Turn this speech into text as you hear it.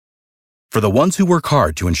For the ones who work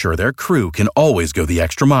hard to ensure their crew can always go the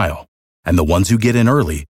extra mile, and the ones who get in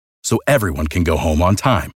early so everyone can go home on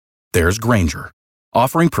time, there's Grainger,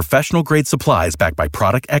 offering professional-grade supplies backed by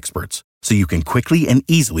product experts so you can quickly and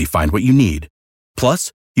easily find what you need.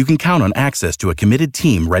 Plus, you can count on access to a committed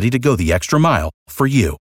team ready to go the extra mile for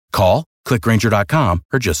you. Call, click Grainger.com,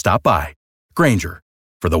 or just stop by. Grainger,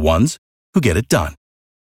 for the ones who get it done.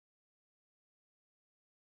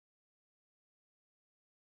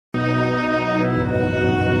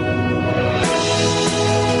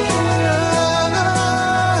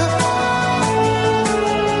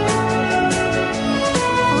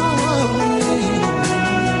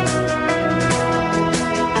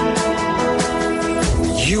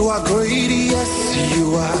 You are great, yes,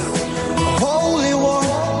 you are Holy One.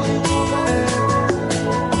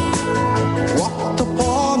 Walked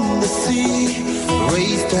upon the sea,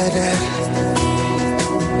 raised the dead.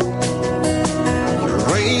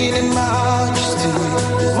 Reign in majesty,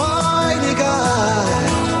 mighty God.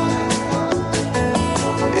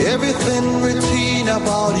 Everything written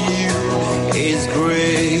about you is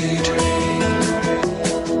great.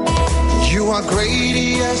 You are great,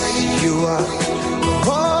 yes, you are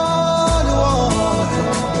Holy One.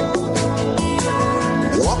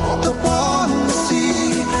 Walked upon the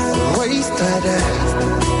sea, raised the dead.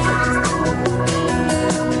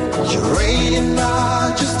 You reign in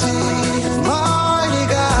majesty, mighty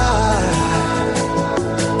God.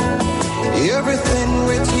 Everything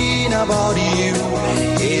written about you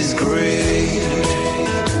is great.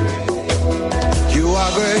 You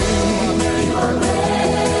are great.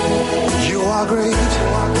 You are great.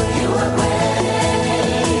 You are great.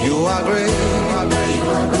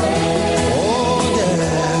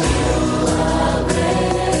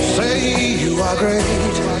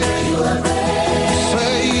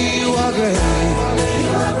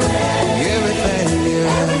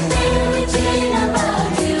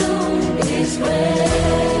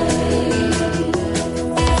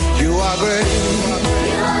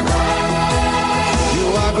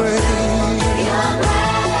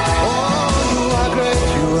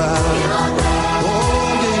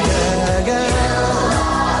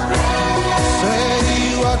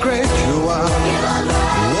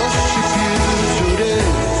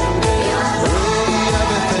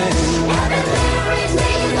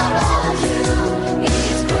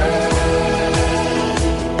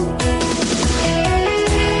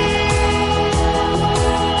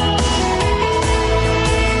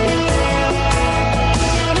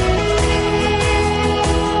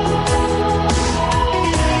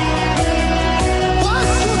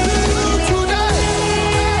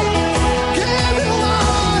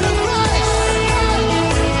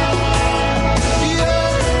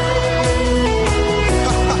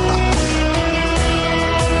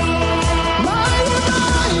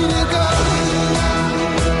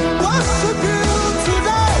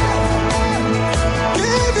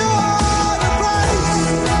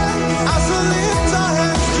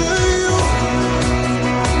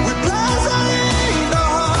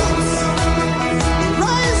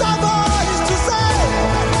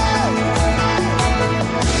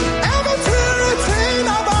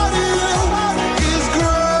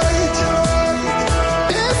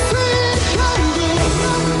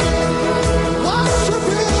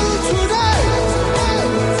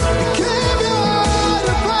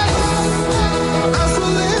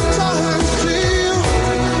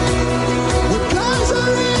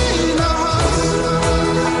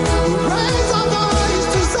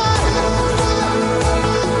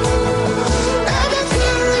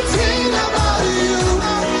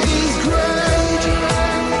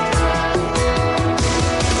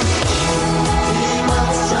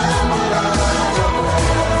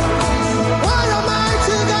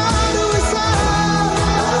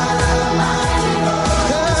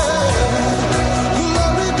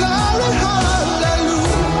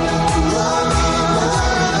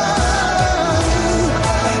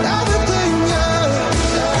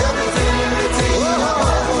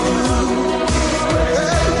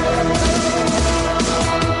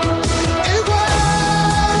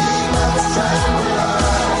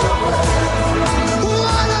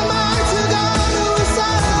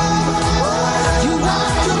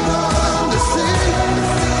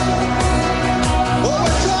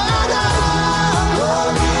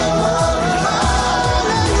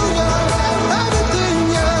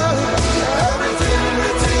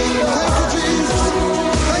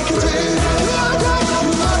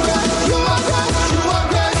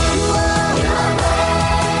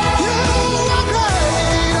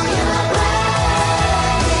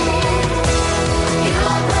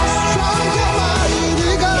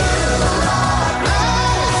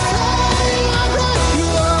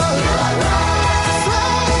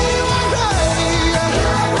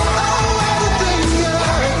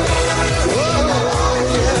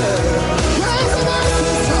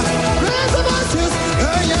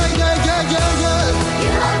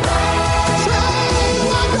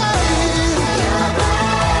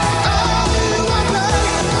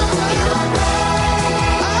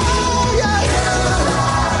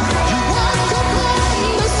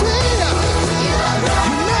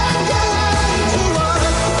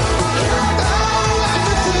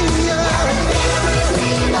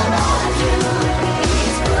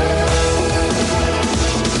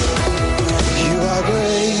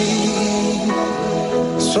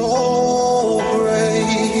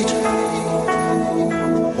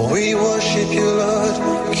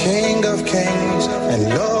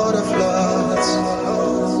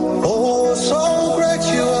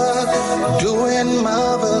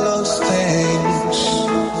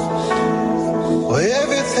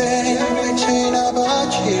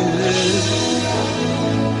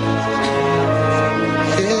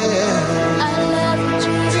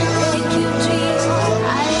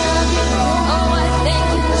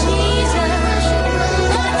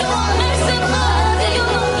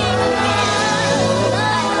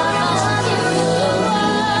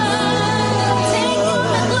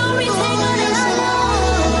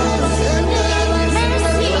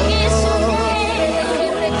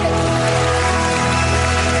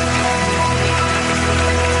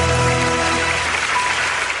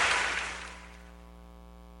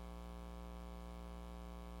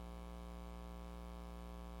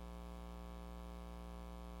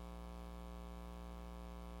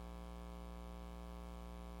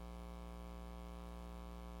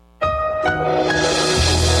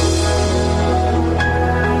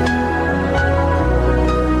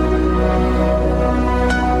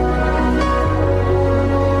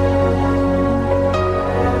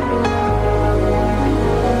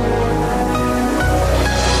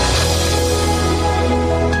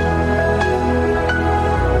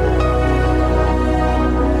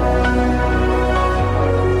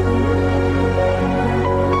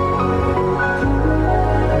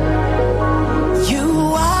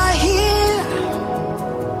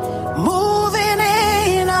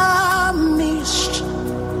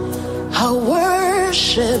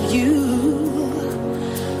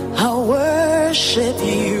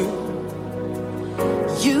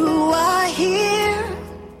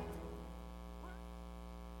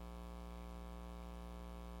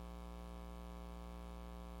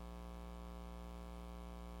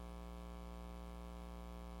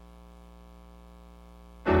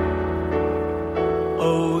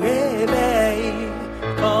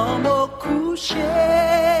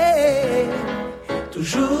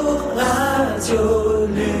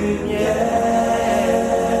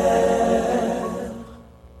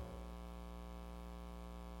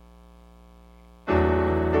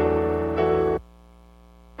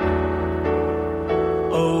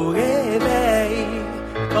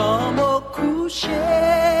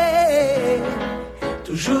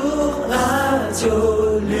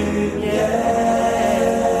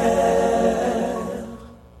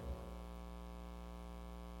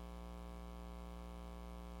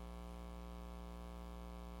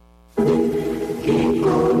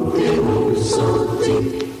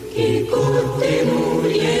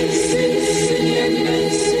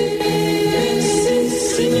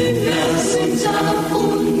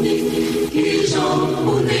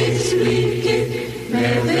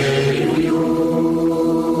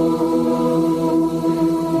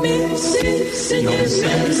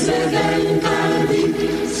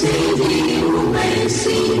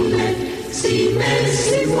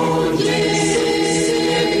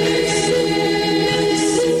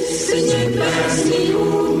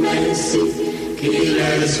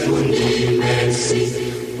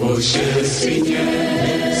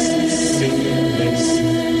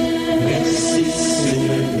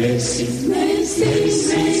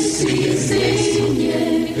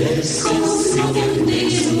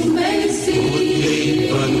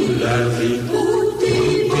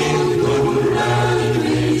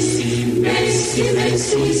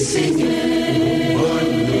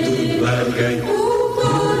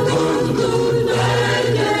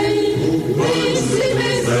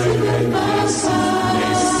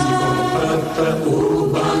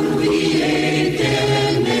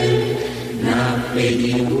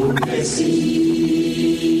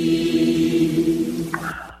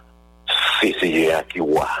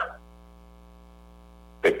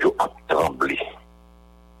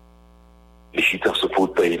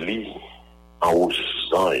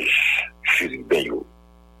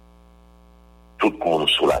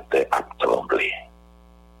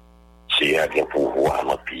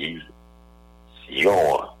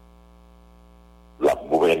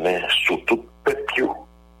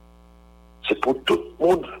 C'est pour tout le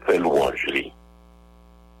monde faire louange.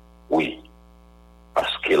 Oui,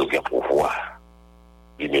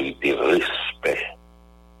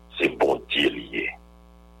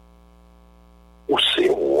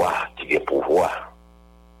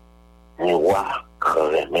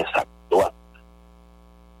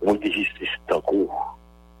 coup,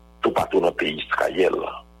 tout partout dans le pays d'Israël,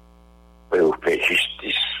 pour faire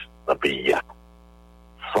justice dans le pays,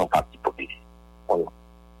 sans parti politique.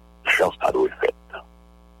 Chance à nous faite.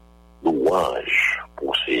 Louange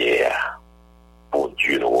pour ces pour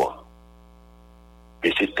Dieu nous.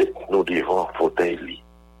 Et c'était nous devant fauteuil.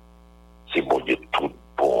 C'est bon Dieu tout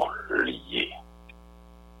bon lié.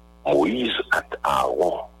 Moïse et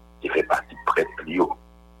Aaron, qui fait partie prêtre Lio.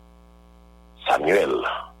 Samuel,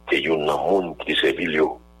 qui est un monde qui s'est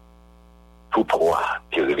Lio. Tous trois,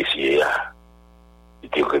 qui réussissent ils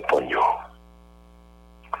te répondent.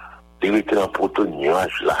 Ils étaient dans le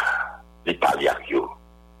nuage là, ils parlaient à eux.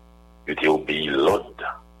 Ils étaient obéis l'ordre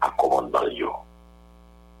à commandement.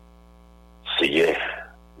 Seigneur,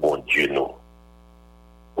 bon Dieu, nous,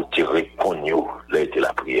 vous te répondons, là était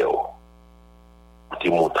la prière. Vous te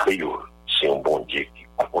montrez, c'est un bon Dieu qui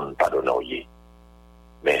ne pardonne.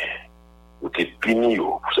 Mais vous te puni,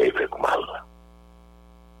 vous avez fait mal.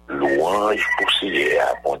 Louange pour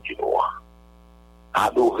Seigneur, bon Dieu, nous.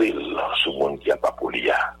 Adorez-le, ce monde qui n'a pas pour lui.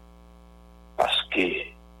 Parce que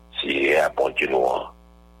si bon Dieu nous,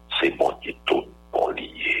 c'est bon Dieu tout bon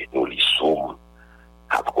lié. Nous les sommes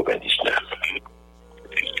à 99.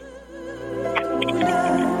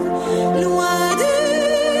 Loin du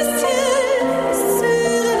ciel,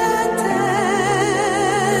 sur la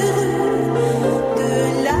terre, de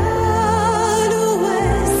là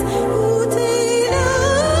l'ouest où t'es là,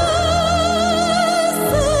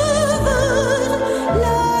 sauveur,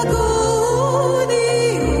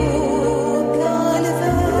 l'agonie au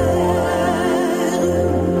calvaire,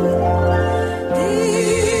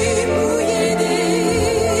 dépouillé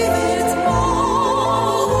des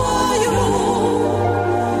vêtements royaux,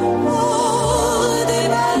 hors des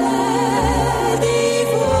balais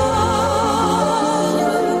d'ivoire,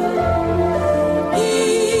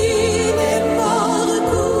 il est mort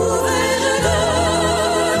couvert de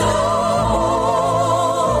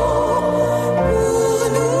pour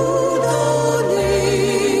nous donner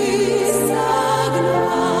sa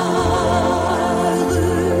gloire.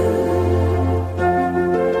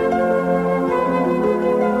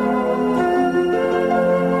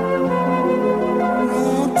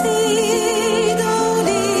 Montez dans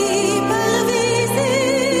les pavés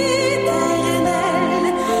éternels,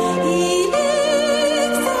 il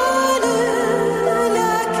exhale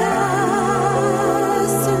la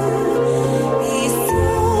casse et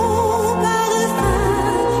son parfum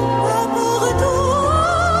apporte aux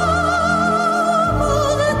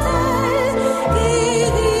mortels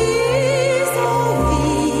guérison,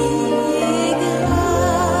 vie et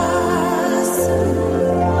grâce.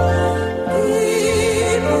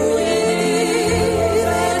 Dépouillé des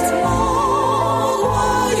vêtements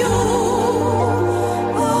royaux,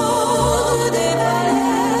 hors des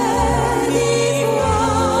balais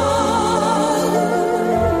d'ivoire,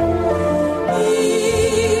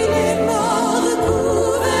 il est mort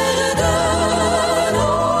couvert de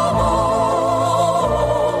nos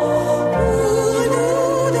pour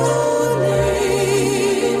nous donner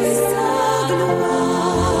sa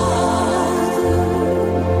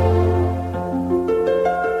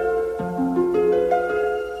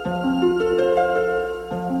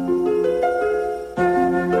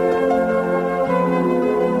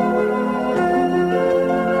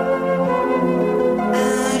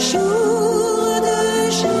Un jour de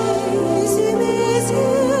Jésus, mes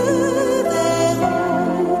yeux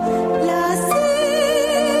verront la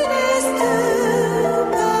céleste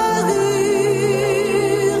parure,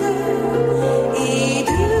 et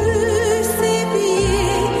de ses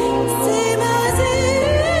pieds, ses mains et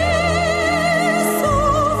son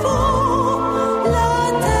front, la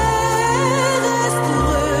terrestre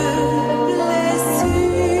blessure.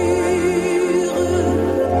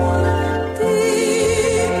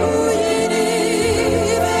 Dépouillé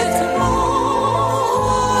des vêtements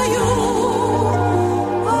royaux,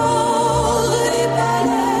 hors des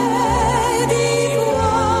palais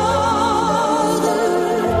d'ivoire,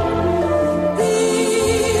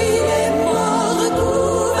 il est mort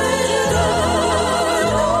couvert de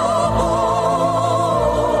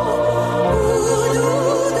pour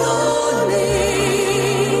nous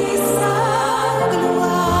donner sa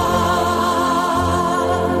gloire.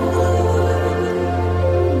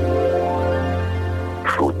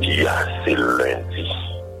 Jeudi, c'est lundi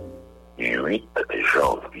 8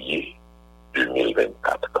 janvier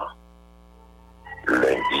 2024.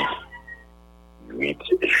 Lundi 8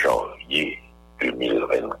 janvier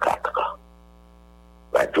 2024.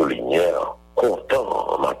 La Jolinière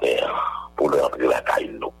content matin pour rentrer la caille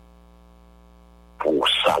nous. Pour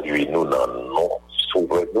saluer nous dans nos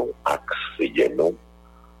sauveur nous, accéder nous,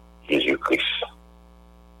 Jésus-Christ.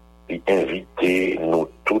 Il qui invite nous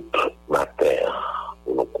toutes matin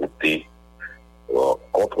pour nous écouter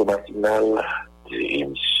Rencontre Matinale,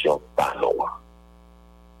 émission Panneau.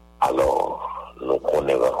 Alors, nous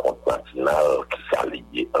connaissons Rencontre Matinale qui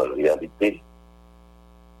s'allie en réalité.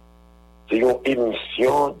 C'est une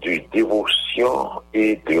émission de dévotion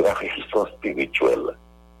et de rafraîchissement spirituel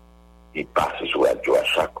qui passe sur la radio à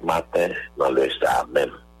chaque matin dans le ça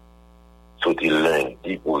même. Sauter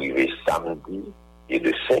lundi pour arriver samedi et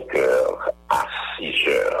de 5h à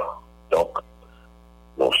 6h. Donc,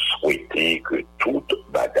 nous souhaitons que toute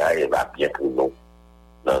bagaille va bien pour nous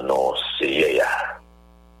dans nos CIA.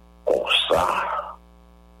 Comme ça,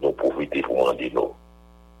 nous profitons pour demander nous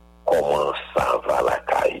comment ça va la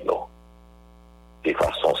caille nous. De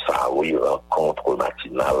façon ça, oui, rencontre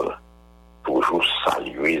matinale, toujours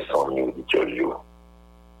saluer son auditeur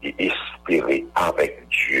et espérer avec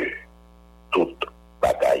Dieu toute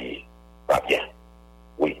bagaille va bien.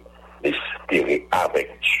 Oui, espérer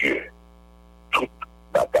avec Dieu toute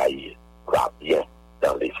bagaille va bien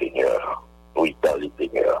dans les Seigneurs. Oui, dans les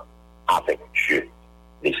Seigneurs, avec Dieu,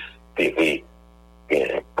 espérer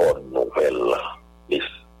une bonne nouvelle,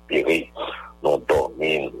 espérer nous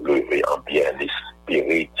dormir, lever en bien,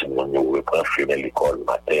 espérer que nous reprend chemin l'école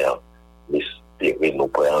matin, espérer nous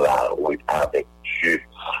prendre la route avec Dieu,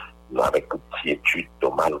 avec quiétude,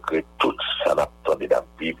 malgré tout ça n'attendait dans la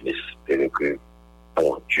Bible, espérer que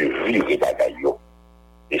bon Dieu vire les bagailles,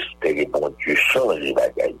 espérer bon Dieu change les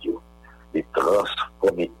bagailles, et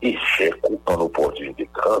transformer échec en opportunité,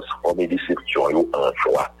 transformer déception en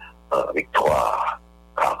joie, en victoire,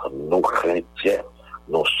 car nous chrétiens,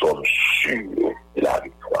 nous sommes sûrs de la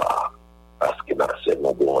victoire, parce que nous sommes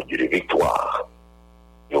un bon Dieu de victoire,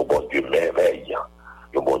 un bon Dieu merveille,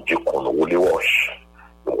 un bon Dieu qu'on roule les roches,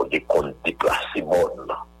 un bon Dieu qu'on déplace les mondes,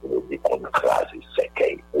 un bon Dieu qu'on écrase les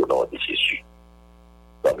cercueils au nom de Jésus.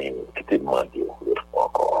 Donc, je te demande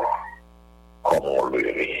encore comment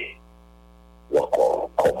lever, ou encore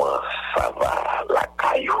comment ça va la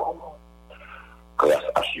caillou. Grâce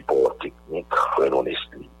à support technique, frère non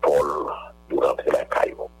esprit Paul, nous rentrons la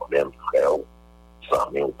caillou. Même frère,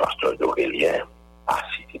 Samuel, ou pasteur d'Aurélien,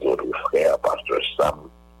 assisté d'autres frères, pasteur Sam,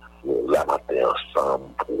 nous la matin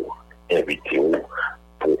ensemble pour inviter vous,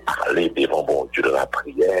 pour aller devant bon Dieu de la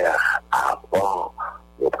prière avant,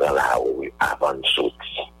 nous prenons la rue, avant de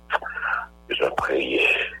sortir. Je prie,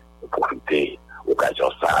 pour profiter l'occasion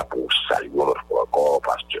ça pour saluer notre frère encore,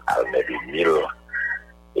 pasteur Almer Emile,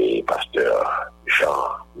 et pasteur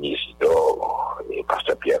Jean Nisidor, et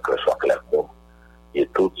pasteur Pierre Cressois Clermont, et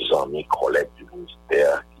tous les amis collègues du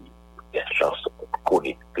ministère qui ont une chance de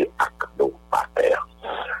connecter avec nos patères.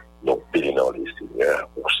 Nous bénissons les seigneurs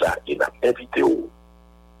pour ça, et nous invitons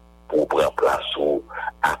pour prendre place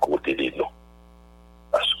à côté de nous.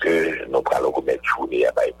 Parce que nous allons remettre journée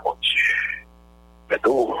à bon Dieu.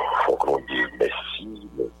 Maintenant, il faut que nous disions merci,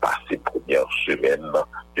 nous passons la première semaine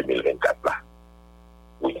 2024 là.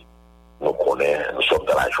 Oui, nous connaissons, nous sommes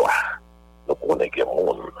dans la joie. Nous connaissons que le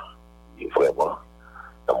monde est vraiment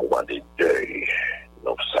dans un moment de deuil.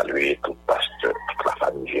 Nous saluons tout pasteur, toute la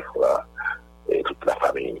famille Geoffroy, et toute la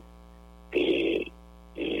famille, et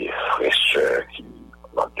frères et sœurs qui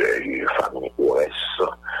ont deuil, famille OS,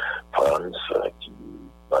 France, qui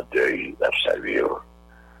ont deuil, nous saluons.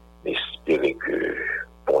 Espérer que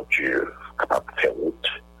bon Dieu est capable de faire route,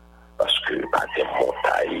 parce que par des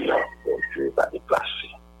montagnes, bon Dieu va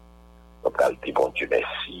déplacer. Donc, bon Dieu,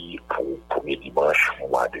 merci pour le premier dimanche,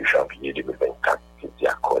 mois de janvier 2024, qui est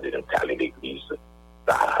accordé de aller à l'église,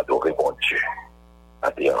 d'adorer bon Dieu. On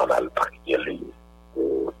a le prier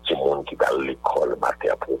pour tout le monde qui va à l'école,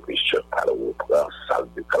 matin, professeur, par le salle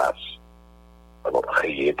de classe. On a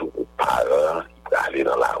prié pour les parents qui vont aller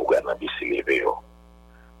dans la rue, dans les s'élever.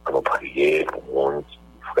 On a prié pour les gens qui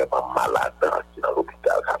sont vraiment malades, qui sont dans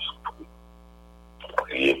l'hôpital, qui ont souffert.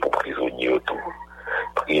 Prier pour les prisonniers autour.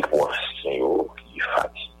 Prier pour les anciens qui sont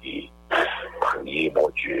fatigués. Prier, mon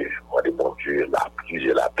Dieu, la pluie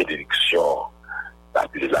de la bénédiction, la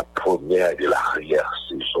pluie de la première et de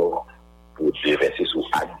l'arrière-saison pour déverser sur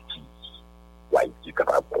Haïti. Haïti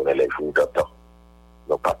capable de connaître les jours de temps.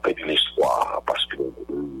 Nous pas perdre l'espoir, parce que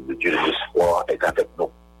le Dieu de l'espoir est avec nous.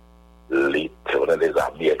 L'éternel des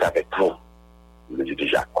amis est avec nous. Le Dieu de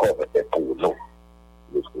Jacob est pour nous.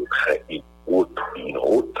 Nous traitons une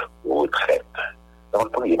route retraite. Dans le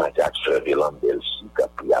premier matin, sœur Vélandel, qui a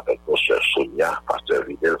prié avec nos sœurs Sonia, pasteur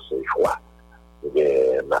Vidal Saint-Joie,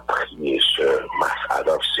 on a prié sœur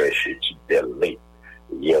Massada, sœur Chétide Delné.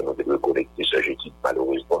 Hier, nous devons connecter sœur Chétide,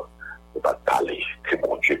 malheureusement. Nous va parler que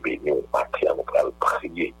mon Dieu bénisse au matin, nous allons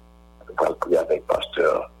prier. Nous allons prier avec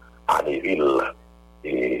pasteur Annéville.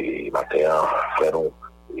 Et matin, frère,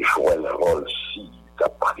 Joël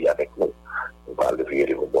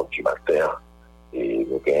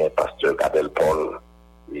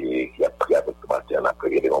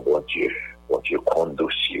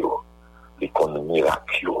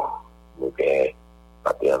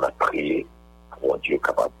matin, on a prié. Mon Dieu,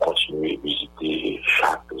 capable de continuer à visiter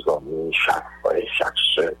chaque ami, chaque frère, chaque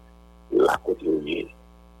soeur, la côté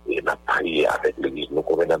et on a prié avec l'église. Nous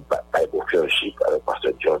convenons de bataille pour faire chic avec le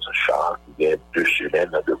pasteur John Charles, qui a 2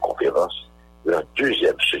 semaines de conférence. La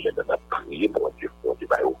deuxième semaine, on a prié, mon Dieu,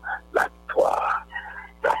 la victoire.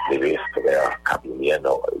 On a prié frère Cabinien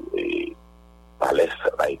et Palès,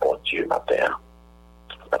 mon Dieu, matin.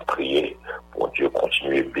 On a prié pour Dieu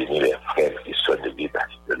continuer à bénir les frères qui sont de l'église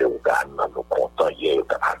de l'Organe. Nous comptons hier,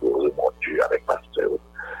 on a adoré mon Dieu avec pasteur.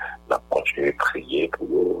 On a continué à prier pour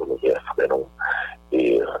nos frères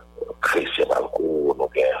et Christian Balco, nos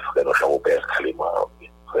frères Jean-Robert Clément,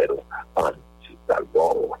 frère Andy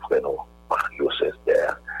Dalbon, frère Mario Cester,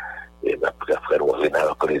 et notre frère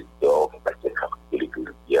Rénal Président, qui a été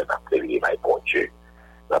l'église hier, on a prié, mon Dieu.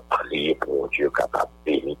 On a prié pour Dieu capable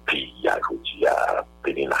de bénir pays, à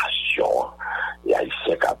bénir nation, et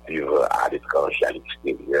haïtiens qui vivent à l'étranger, à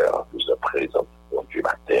l'extérieur, nous sommes présents pour Dieu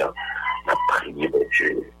matin. On a prié, mon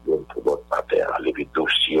Dieu, pour notre matin, lever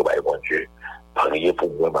dossier, mon Dieu. Priez pour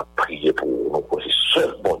moi, m'a prié pour nous, c'est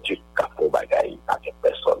seul bon Dieu qui a fait bagaille avec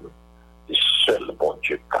personne. C'est seul bon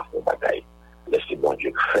Dieu qui a fait bagaille. Laissez mon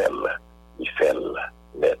Dieu qui fait, il fait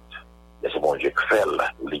net. Laissez mon Dieu qui fait,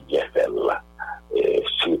 il bien fait. Et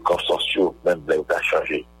circonstances, même là où tu as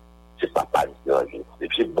changé, c'est pas pas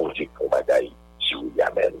c'est bon Dieu qui fait bagaille. Si vous y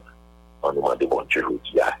amène, on demande bon Dieu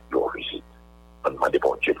aujourd'hui à une visite. On demande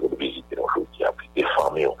bon Dieu pour visiter aujourd'hui, puis des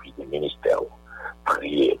familles, puis des ministères.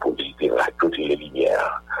 Prier pour visiter toutes les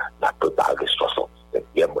lumières, la préparer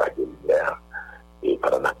 65e radio lumière. Et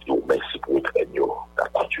pendant la vie, merci pour être nous. La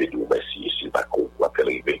continuer de merci, si le bac va faire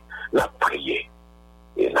arriver. La prier.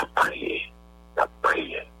 Et la prier. La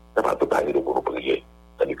prier. On va préparer nous pour nous prier.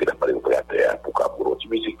 Tandis que nous allons prier à terre pour qu'on ait une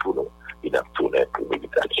musique pour nous. Et nous tourner pour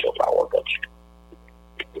méditation, parole de Dieu.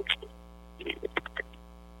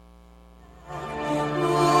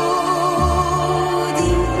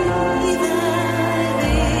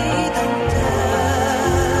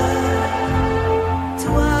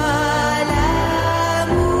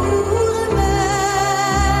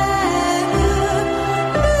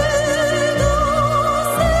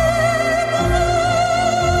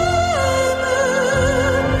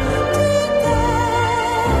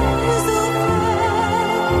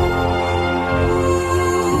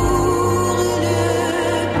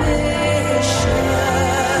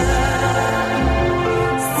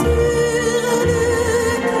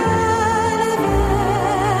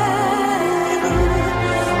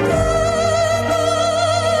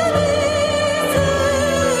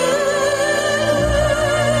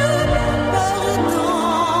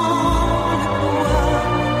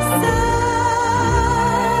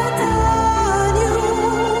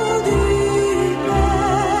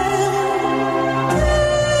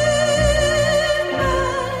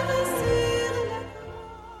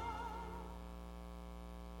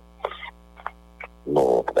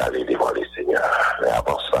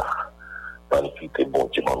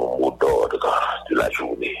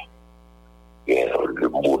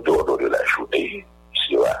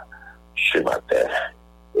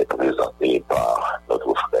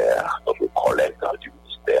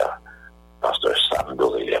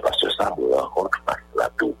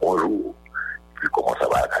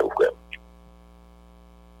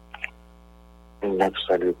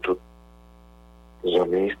 Salut tous les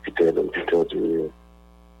amis, fidèles auditeurs de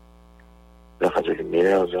la Radio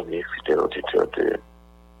Lumière, les amis, fidèles auditeurs de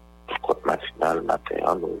Rencontre Matinale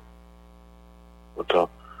matin. Nous avons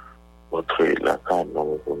montré la canne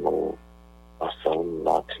pour nous ensemble,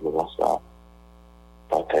 ça,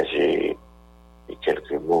 partager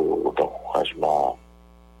quelques mots d'encouragement.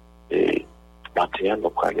 Et matin,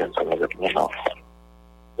 nous allons ensemble avec maintenant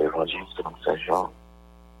l'évangile selon Saint Jean,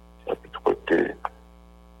 chapitre 2.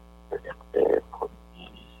 Verset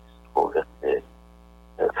 1er au verset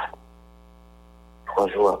 9. 3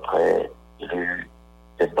 jours après, il y eut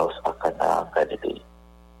des noces à Cana en Galilée.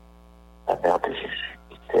 La mère de Jésus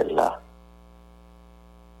était là.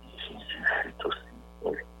 Et Jésus fut aussi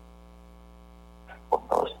venu aux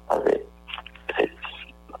noces avec ses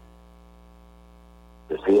disciples.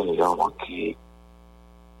 Le verre ayant manqué,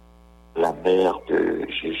 la mère de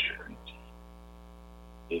Jésus lui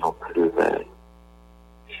dit, ayant plus de vin,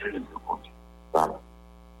 je lui répondis, femme,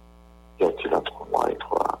 qu'y a-t-il entre moi et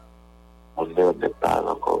toi? Mon heure n'est pas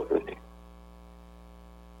encore venue.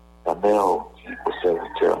 La mère dit au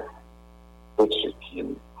serviteur, faites ce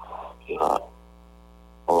qu'il dira.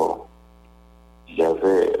 Or, il y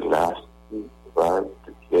avait là 6 vases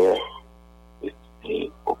de pierre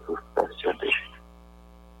destinés aux purifications des Juifs.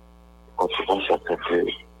 Continuant chacun d'eux,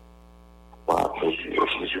 moi,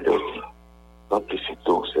 Jésus leur dit, l'amplitude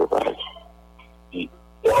sauvage qui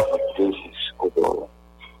est jusqu'au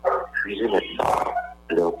puiser maintenant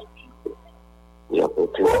leur et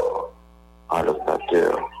apporter à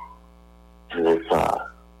l'ordinateur du repas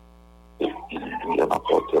et il lui en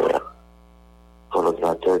apportait quand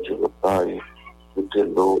l'ordinateur du repas et goûter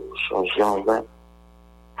l'eau changer en vin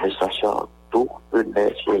mais sachant d'où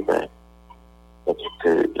venait ce vin tandis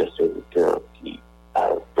que les serviteurs qui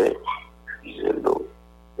avaient puisé l'eau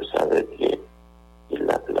ne savaient bien qu'il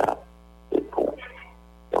l'appela époux.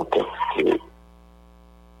 Donc est-ce que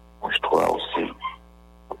moi je trouve aussi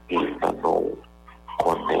qu'il nous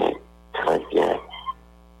connaît très bien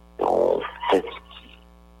donc texte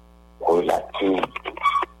relatif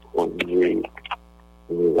au premier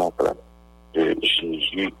miracle de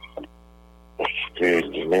Jésus parce que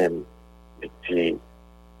lui-même était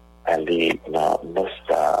allé dans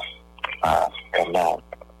Nostra à Cana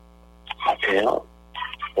à terre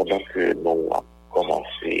pendant que nous avons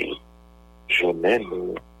commencé journée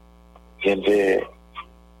nous avons des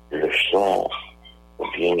leçons ou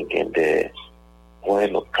bien des points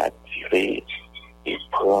nous captiver et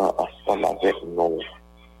prendre ensemble avec nous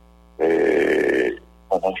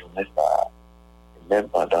pendant la journée ça même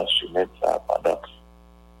pendant la semaine ça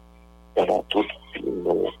pendant toute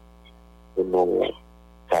nous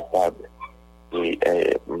capables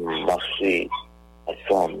de marcher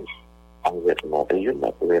ensemble avec nous et nous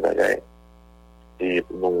avons trouvé bagaille et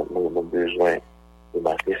nous avons besoin de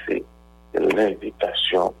marquer c'est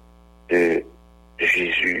l'invitation de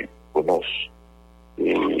Jésus pour nous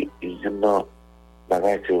et il y a un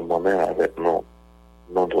bagage que moi-même avec nous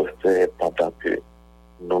devons faire pendant que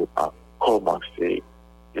nous avons commencé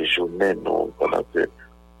les journées nous pendant que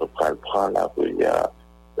nous prenons la prière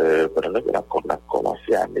pendant que nous avons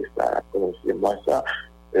commencé à commencé moi ça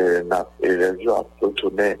les jours à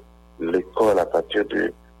retourner l'école à partir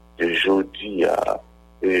de jeudi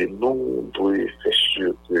et nous devons faire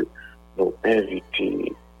sûr que nous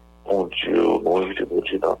inviter mon Dieu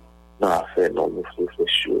dans l'affaire, nous faisons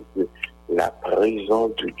sûr que la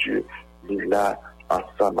présence de Dieu est là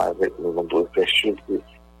ensemble avec nous. Nous devons faire sûr que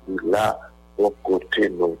là, au côté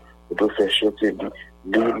nous devons faire sûr que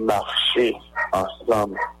nous marcher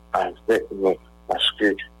ensemble avec nous parce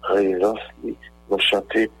que présence, nous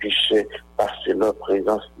chanter, picher, parce que leur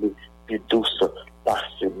présence est douce, parce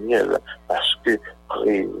que miel, parce que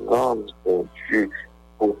présence, mon Dieu,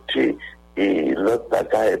 côté et l'autre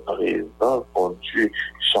bagaille est présent, bon Dieu,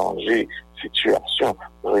 changer situation,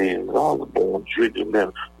 présence, bon Dieu, de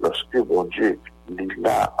même, lorsque bon Dieu, il est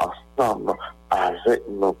là ensemble avec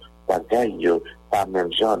nos bagailles, pas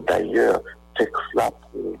même gens d'ailleurs, texte là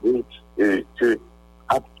prouvé que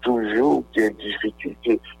a toujours des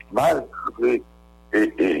difficultés, malgré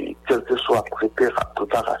et quelle que soit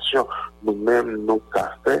préparation, nous-mêmes nos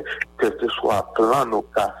cafés, quel que soit plan nos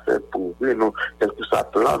cafés pour nous, quel que soit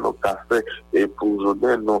plan nos cafés et pour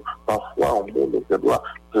aujourd'hui, nous parfois on doit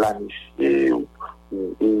planifier ou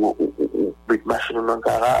mettre machine dans le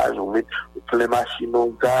garage ou mettre les machines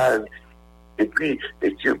au gaz. Et puis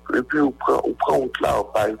on prend là,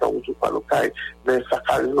 par exemple, on pas local, mais ça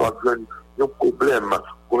arrive à un problème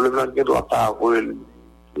là ne doit pas avoir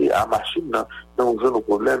et à machine, donc nos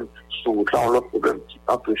problèmes sur route là, on a un problème qui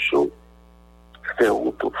est un peu chaud, faire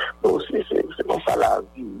route. Donc c'est comme ça la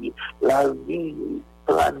vie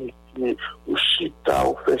planifiée, au chita,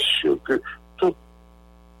 on fait sûr que tout,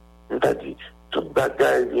 c'est-à-dire, toute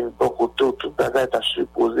bagaille vient de côté, toute bagaille est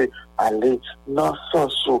supposé aller dans le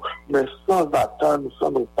sens où, mais sans attendre, sans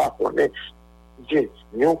nous pas connaître. Il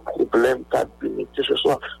y a un problème que ce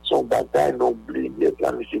soit son bagaille non oublié,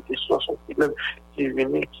 planifié, que ce soit son problème qui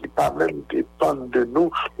vient, qui pas même dépendre de nous,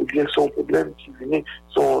 ou bien son problème qui vient,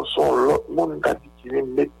 son l'autre monde qui vient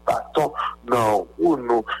mettre bâton dans où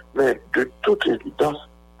nous, mais de toute évidence,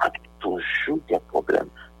 a toujours un problème,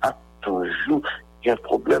 a toujours un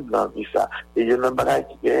problème dans la vie ça. Et il y a un bagaille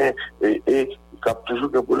qui vient, et il a toujours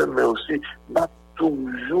un problème, mais aussi,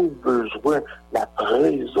 toujours besoin de la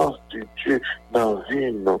présence de Dieu dans la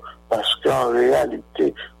vie, parce qu'en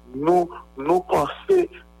réalité, nous pensons,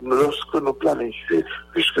 lorsque nous planifions,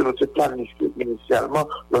 puisque nous avons planifié initialement,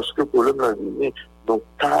 lorsque le problème est venu, nous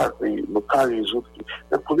avons résoudre.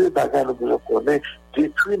 Le premier bagage nous devons connaître,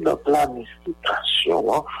 depuis notre planification,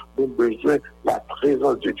 nous avons besoin de la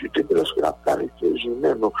présence de Dieu. Depuis lorsque nous avons planifié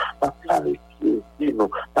journée, nous avons planifié vie, nous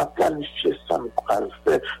avons planifié ça, nous avons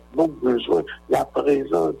faire, nous avons besoin de la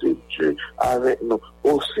présence de Dieu avec nous.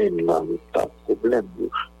 Aussi, dans nos temps de problèmes,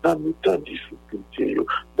 dans nos temps de difficultés,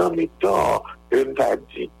 dans nos temps, on a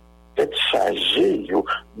dit, d'être chargé,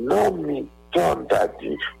 dans nos temps, on a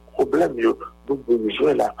dit, problème, nous avons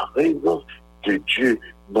besoin de la présence de Dieu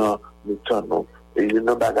dans le temps, non. Et il y a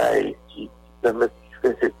une bagaille qui permet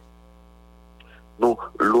de faire nous,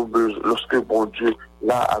 lorsque bon Dieu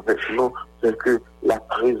là avec nous, c'est que la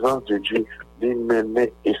présence de Dieu lui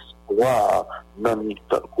menait espoir dans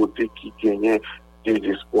notre côté qui gagnait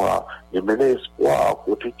désespoir. Il menait espoir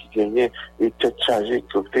côté qui gagnait et tête chargée,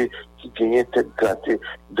 côté qui gagnait tête grattée.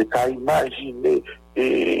 De qu'à imaginer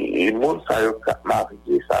et monde ça y a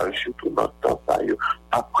marié, ça y surtout dans le temps, ça y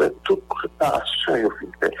après toute préparation,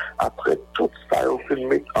 après tout ça, il faut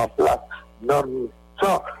mettre en place dans le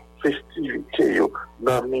temps festivité,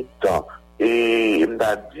 dans le temps, et on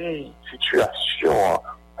a dit situation,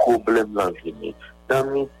 problème dans le vie. Dans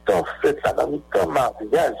le temps fête, dans le temps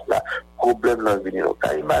mariage, là, problème dans le vie. Donc,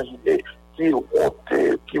 à imaginer qui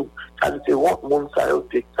qualité honte, monde ça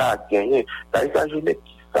a gagné. À imaginer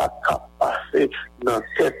qui ça a passé dans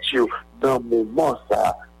cette dans le moment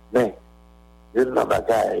ça. Mais, il y a une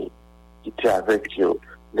bagaille qui était avec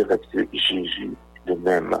Jésus, le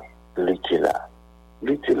même, il était là.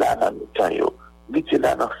 Il était là dans le temps, il était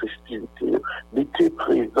là dans la festivité, il était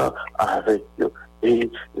présent avec eux. Et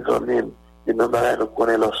ils ont même, ils n'ont pas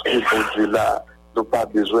reconnu lorsque bon Dieu là, n'ont pas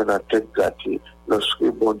besoin d'un tête grattée, lorsque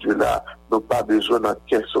bon Dieu là, n'ont pas besoin d'un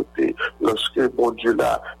tête sauté, lorsque bon Dieu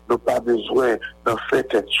là, n'ont pas besoin d'en faire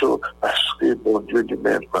quelque chose, parce que bon Dieu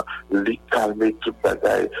lui-même, lui calme toute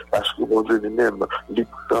bagaille, parce que bon Dieu lui-même, lui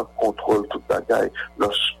prend contrôle toute bagaille,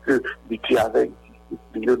 lorsque il était avec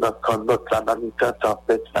discipline dans notre la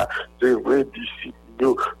tempête là, c'est vrai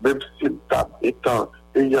discipline, même s'il t'a étant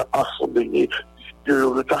ayant assemblé, il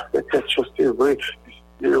a fait quelque chose, c'est vrai,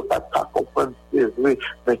 il n'a pas de comprendre, c'est vrai,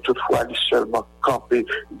 mais toutefois, il seulement campé,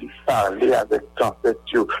 il parlait avec tempête,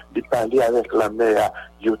 il parlait avec la mer,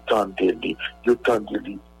 il tendait lui,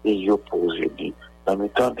 et il posait lui. Dans le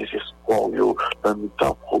temps désespoir, dans le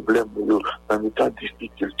temps problème, dans le temps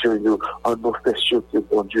difficulté, on nous fait sûr que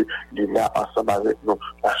bon Dieu, il est là ensemble avec nous,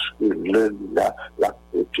 parce que l'un est là, la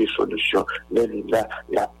côté solution, l'un est là,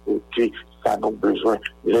 la côté, ça nous besoin,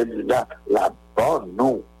 l'un est là, la bonne,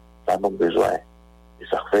 nous, ça nous besoin. Et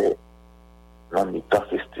ça fait, dans le temps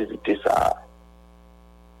festivité, ça,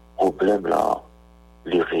 problème là,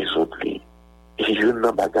 les résoudre. Et il y a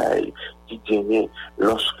une bagaille qui gagnait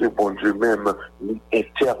lorsque bon Dieu même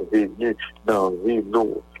est intervenu dans la vie,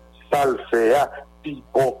 nous, ça le fait, puis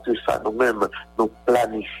bon que ça nous-mêmes nous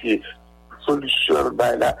planifier. Solution,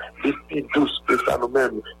 là, et puis douce que ça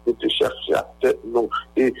nous-mêmes, de te chercher à tête, nous,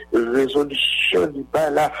 et résolution,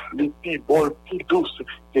 là, les plus bon, les plus douce,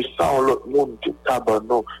 que ça, on l'autre monde, de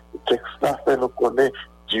cabanon. Le texte là fait nous connaître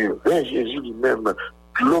du vin, Jésus lui-même,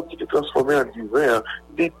 l'eau qui était transformée en du vin,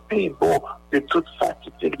 les plus bon que tout ça qui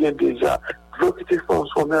était bien déjà, l'eau qui était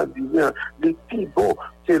transformée en du vin, les plus bon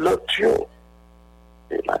que l'autre,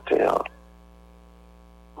 et la terre,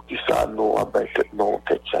 pour que ça, nous, nous,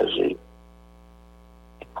 tête chargée.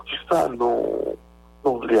 Pour que ça, nous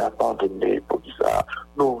voulons abandonner, pour que ça,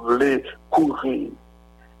 nous voulons courir,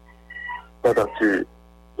 pendant que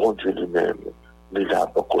mon Dieu lui-même, il est là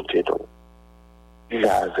à côté de nous, il est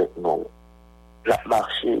avec nous, il a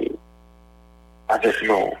marché avec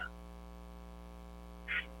nous.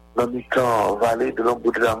 Dans le temps, vallée de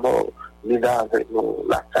l'ombre de la mort, il est là avec nous,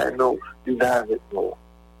 la caille, il est là avec nous.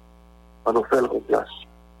 On nous fait le confiance.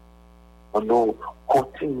 On nous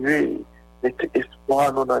continue mettre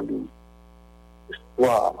espoir dans la vie.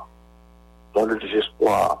 Espoir dans le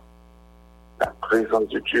désespoir. La présence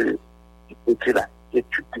de Dieu, il portait la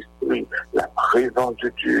quiétude d'esprit, la présence de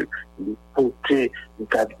Dieu, il portait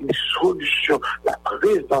une solution, la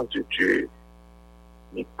présence de Dieu,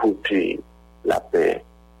 il portait la paix.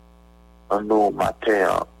 En nos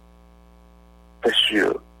matins, c'est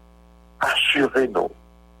sûr, assurez-nous,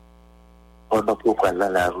 pendant que vous allez dans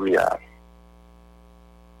la rue,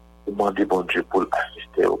 demandez bon Dieu pour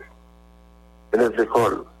assister. Dans les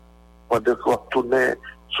écoles, pendant que vous tournez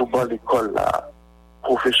souvent l'école là,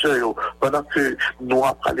 professeurs, pendant que nous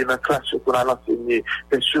allons dans la classe pour l'enseigner,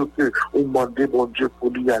 c'est sûr que vous demandez bon Dieu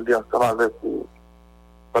pour lui aller ensemble avec vous.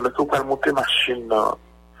 Pendant que vous allez monter machine là,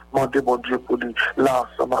 demandez bon Dieu pour lui là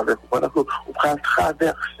ensemble avec vous. Pendant que vous allez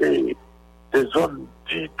traverser des zones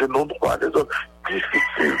dites de non-droit, des zones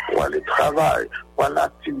difficiles pour aller travailler, pour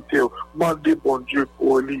l'activité, demandez bon Dieu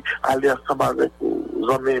pour lui aller ensemble avec vous.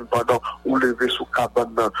 Pendant ou lever sous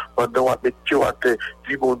cabane, pendant ou mettre à terre,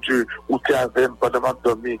 dis bon Dieu, ou t'es avec pendant ma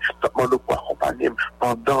dormir, demande pour accompagner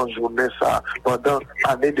pendant journée ça, pendant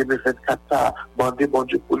année 2024 ça, demandez bon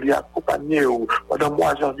Dieu pour lui accompagner ou pendant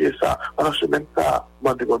mois janvier ça, pendant semaine ça,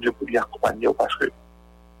 demandez bon Dieu pour lui accompagner parce que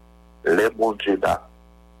les bons Dieu là,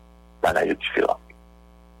 la est différent.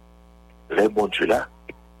 Les bons Dieu là,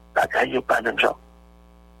 la gagne pas même genre.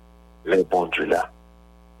 Les bons Dieu là,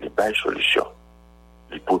 il n'y a pas de solution.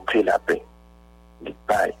 Il porter la paix. Il n'y a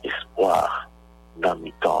pas d'espoir dans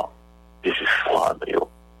le temps, désespoir.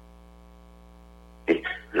 Et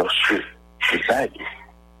lorsque il n'y a pas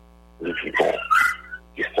nous vivons,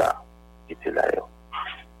 et ça, qui était là.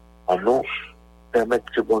 On nous permet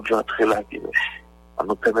que bon Dieu entre la vie. On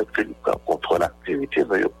nous permet que lui prenne contrôle l'activité.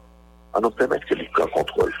 On nous permet que lui prenne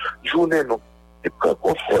contrôle. Journée, non. Il prend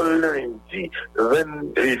contrôle lundi,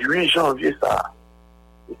 28 janvier, ça.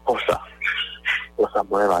 Et pour ça,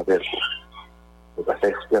 moi-même avec vous. Nous allons faire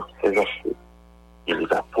expérience. Il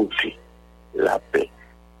va pousser la paix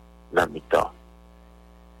dans le temps.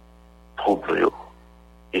 Trouble,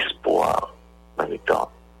 espoir dans le temps.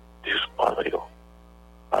 Désespoir.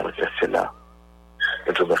 Alors, c'est là.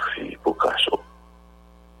 Je te remercie pour Cachot.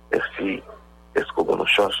 Merci. Est-ce que nous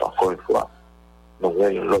cherchons encore une fois? Nous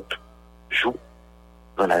voyons l'autre jour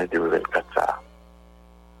dans l'année 2024. Ça.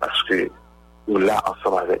 Parce que nous là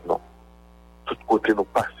ensemble avec nous. Tout côté nous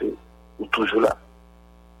passer, nous toujours là.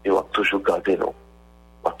 Et on va toujours garder nous.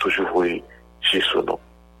 On va toujours voir Jésus nous.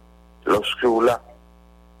 Lorsque vous là,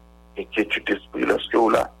 inquiétude d'esprit, lorsque vous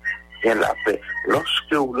là, il y a la paix.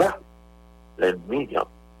 Lorsque vous là, l'ennemi n'a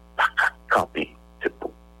pas qu'à camper. C'est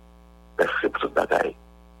pour. Merci pour toute bagaille.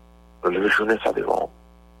 Nous le journée ça devant.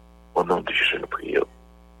 Au nom de Jésus, nous prions.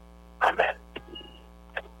 Amen.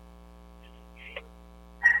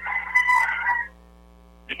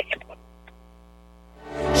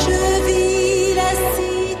 Je vis la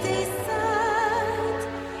cité sainte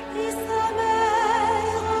et sa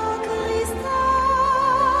mère en cristal,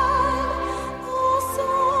 dans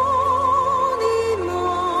son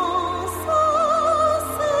immense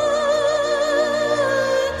enceinte,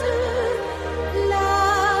 la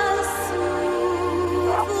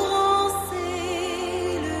souffrance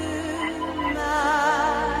et le mal.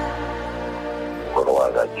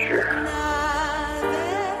 Gloire à Dieu.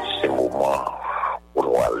 Ces moments où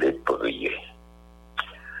l'on allait prier.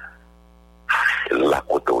 La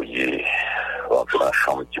côtoyer, rentrer dans la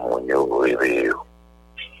chambre du monde, réveiller,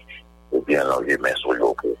 ou bien l'enlever main sur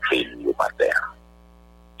l'eau pour prier le matin.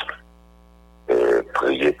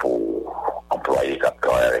 Prier pour employer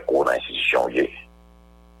quelqu'un avec une institution.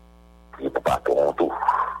 Prier pour patron tout.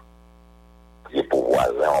 Prier pour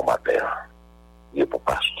voisin au matin. Prier pour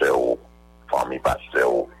pasteur ou famille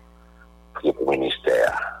pasteur ou prier pour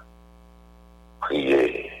ministère.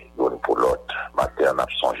 Prier l'une pour l'autre. Matin, on a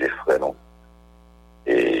changé frère nous.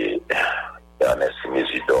 Et Ernest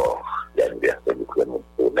Mésidor, il y a une verset du frère nous,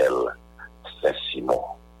 Brunel, Saint-Simon,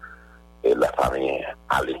 et la famille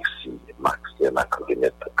Alexis, Maxime,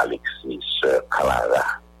 Macrinette, Alexis, Sœur Clara,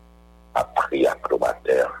 a prié à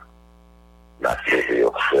Promater, la prié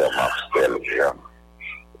au frère Marcel Jean,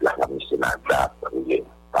 la famille Sénada a prié,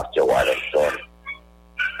 Pasteur Wellington,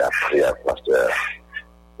 a prié à Pasteur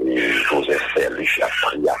Joseph Félix, a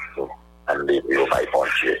prié à tout, a levé au bail bon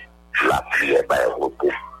Dieu, la prière par repos,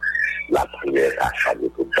 la prière à changer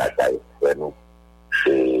tout bagaille, frère nous,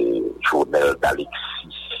 et journal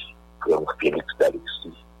d'Alexis, frère nous Félix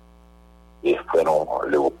d'Alexis, et frère nous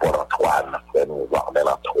Léopold Antoine, frère nous Warnel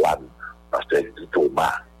Antoine, pasteur Guy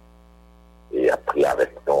Thomas, et a prié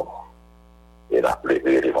avec nous, et a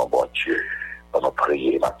pleuré devant bon Dieu, on a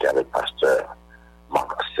prié avec pasteur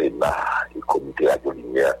Marc Sénat, et comité Radio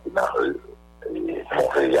Lumière qui est dans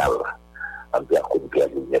Montréal, en bien comité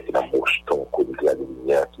Radio Lumière qui est dans Boston, comité Radio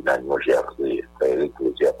Lumière qui est dans New Jersey, frère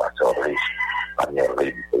Ecclésia, pasteur Daniel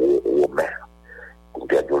Romain,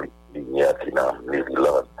 comité Radio Lumière qui est dans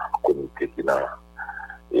Maryland, comité qui est dans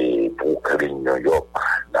Brooklyn, New York,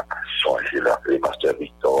 on a changé l'appelé pasteur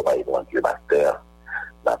Victor, bon Dieu matin,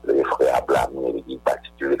 on a appelé frère Abraham, l'église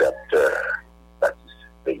baptiste du rédacteur,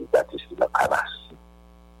 l'église baptiste de Canassi,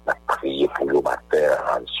 on a prié pour le matin,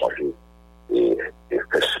 on a changé et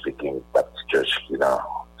First Speaking Baptist Church qui est dans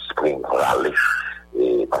Spring Valley,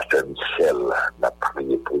 et pasteur Michel, on a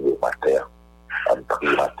prié pour le matin, on a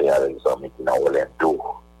prié le matin avec les amis qui sont dans Orlando,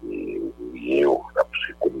 et on a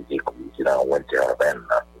pris comité qui est dans Winterben,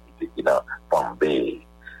 comité qui est dans Palm Bay,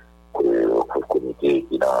 comité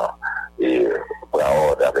qui est dans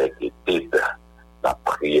Broward avec Ted, on a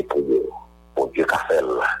prié pour Dieu qu'a fait,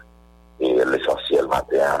 et l'essentiel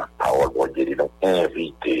matin, parole pour Dieu, dit donc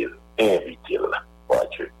invitez, voilà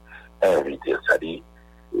Dieu, invitez, ça dit,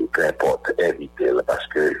 peu importe, invitez, parce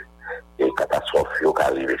que les catastrophes qui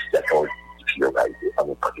arrivent, les situations difficiles qui arrivent, on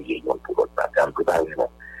nous prier pour l'autre matin, on peut pas arriver, on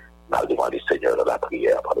a demandé le Seigneur de la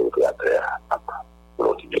prière par le Créateur, pour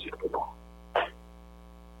l'autre musique pour nous.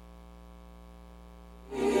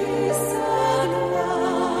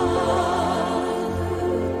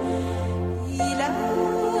 Il a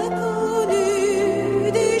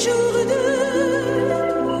connu des jours de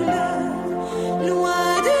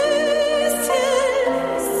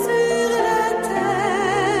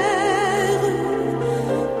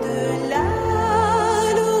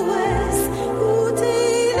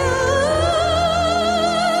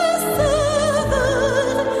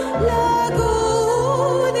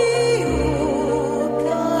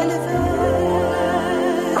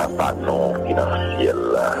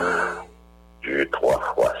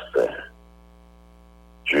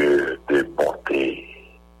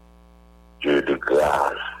de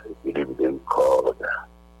grâce et de miséricorde,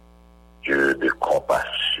 Dieu de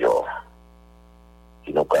compassion,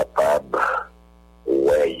 qui nous capable,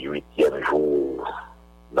 ouais, 8e jour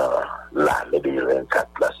dans l'année 2024,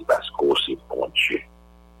 là, c'est parce que c'est bon Dieu.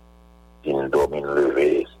 Il nous domine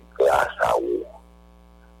levé, c'est grâce à vous.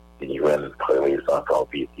 Il nous une présence en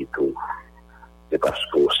vie et tout. C'est parce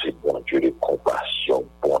que c'est bon Dieu de compassion,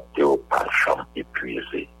 bonté au pas jamais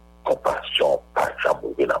épuisé. Compassion, pas jamais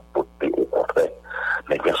ouvert la beauté, au contraire.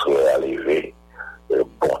 Mais bien sûr, à lever,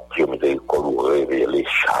 bonté, miséricorde, révéler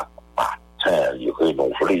chaque matin, les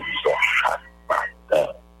renouveler, disons, chaque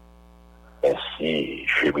matin. Ainsi,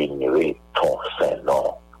 je bénirai ton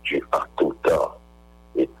Saint-Nom, Dieu en tout temps,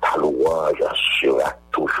 et ta louange sera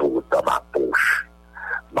toujours dans ma bouche.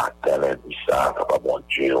 Matin, lundi, ça, papa, mon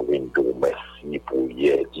Dieu, nous merci pour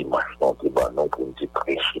hier, dimanche, non, pour nous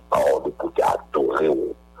prêcher parole, pour t'adorer,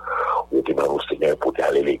 ou Seigneur, pour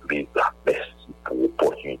aller à l'église. Merci pour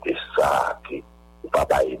l'opportunité, ça, que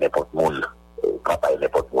papa et n'importe monde, papa et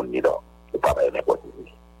n'importe monde, ni non, papa et n'importe monde.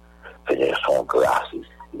 Seigneur, son grâce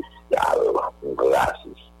spéciale, une grâce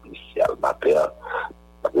spéciale, ma père,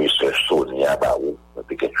 oui, ce Sonia, bah, oui,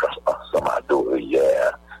 quelque chose ensemble adorer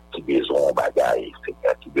hier, qui besoin de bagaille,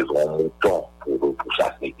 Seigneur, qui besoin de mouton pour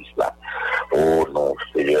sacrifice là. Oh non,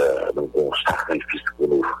 Seigneur, nous avons un sacrifice pour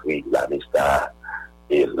nous offrir la message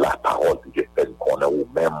et la parole de Dieu fait qu'on a ou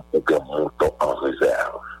même un mouton en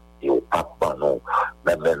réserve. Et au papa, non,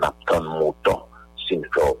 même un tant de mouton, si nous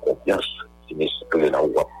faisons confiance, si nous espérons,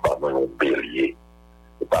 nous pas nous bélier.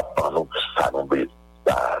 Et papa, nous, ça nous bélier.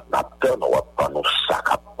 N'attend, nous pas nous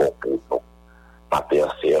sac à peau pour nous. Papa,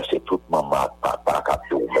 c'est toute maman, papa, qui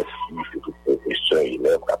te remercie, c'est tout professeur,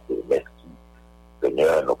 élève, qui te remercie.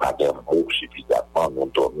 Seigneur, nous pas d'un mot suffisamment,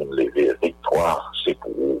 nous devons lever victoire, c'est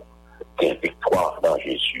pour vous. Quelle victoire dans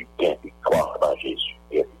Jésus, quelle victoire dans Jésus,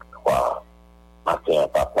 quelle victoire. Matin,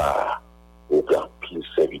 papa, au grand pile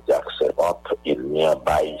serviteur servante, il n'y a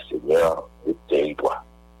pas, Seigneur, le territoire.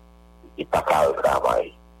 Il n'y a pas qu'à le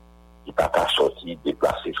travail. Il n'y a pas qu'à sortir,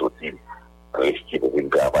 déplacer, sortir. Rester pour une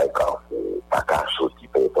travail quand vous, pas qu'à sortir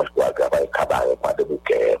pour un travail, cabaret, pas de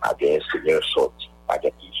bouquet, pas de Seigneur sorti, pas de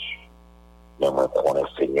tissu. Mais moi, on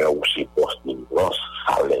est Seigneur, ou si poste d'ignorance,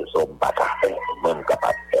 ça les hommes, pas qu'à faire, même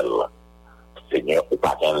capable de faire. Seigneur, ou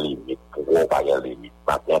pas qu'à limite, pour vous, pas qu'à limite,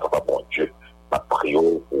 maintenant, papa, bon Dieu, ma prière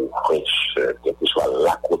pour frère, quel que soit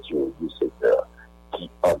la côté du Seigneur, qui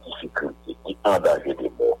en difficulté, qui en danger de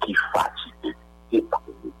mort, qui fatigué,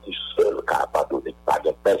 qui seul, capable de pas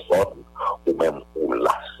de personne, ou même pour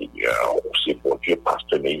la Seigneur, ou c'est bon Dieu,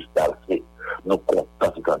 pasteur Méistal, nous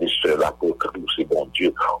comptons de cela pour que nous, c'est bon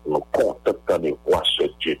Dieu, nous comptons de voir ce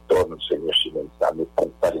Dieu donne, Seigneur, nous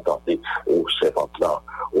comptons de tenter au servant-là,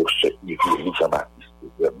 au ce niveau,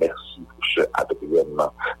 Jean-Baptiste, merci pour ce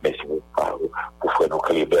adrien, merci pour faire nos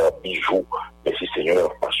clébert bijoux, merci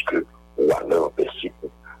Seigneur, parce que, ou alors, merci pour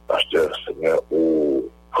pasteur, Seigneur, ou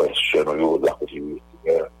frère, nous, la continuité,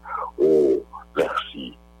 Seigneur, oh,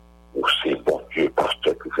 merci. Ou c'est bon Dieu,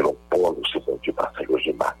 pasteur Christophe Paul, ou c'est bon Dieu, pasteur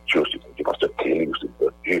Roger Mathieu, c'est bon Dieu, pasteur Kelly, ou c'est bon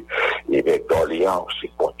Dieu, évêque d'Orléans, ou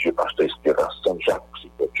c'est bon Dieu, pasteur Espérance Saint-Jacques, ou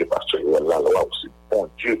c'est bon Dieu, pasteur Yoel Lalois, ou c'est bon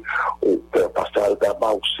Dieu, ou père pasteur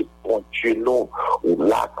Aldama, ou c'est bon Dieu, non, ou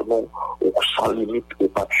lac, non, ou sans limite, ou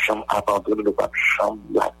pas de chambre abandonnée, ou pas de chambre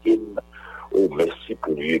latine, ou merci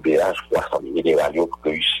pour l'UBH, 300 milliers de radios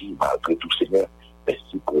réussi, malgré tout, Seigneur,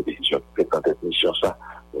 merci pour les décisions qui faites dans cette mission, ça.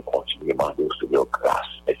 Nous continuons à demander au Seigneur grâce.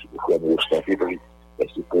 Merci pour frère Augustin Février.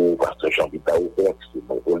 Merci pour pasteur Jean-Victor Aubert, c'est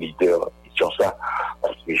mon leader. Mission ça.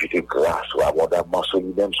 Parce que je te grâce abondamment sur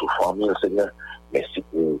lui-même, sur la famille, Seigneur. Merci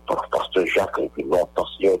pour pasteur Jacques, et puis longtemps,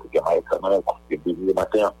 Seigneur, pour qu'il m'aille quand même, pour qu'il bénisse le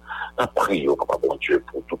matin. Un prière, papa, bon Dieu,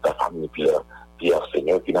 pour toute ta famille, Pierre,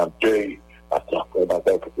 Seigneur, qui n'a deuil. Pasteur, pour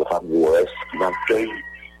bataille, pour la famille OS, qui n'a deuil.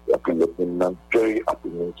 Et puis le monde n'a deuil, et puis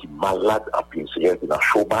le monde qui est malade, et puis le Seigneur qui est dans le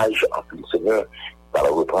chômage, et puis le Seigneur qui va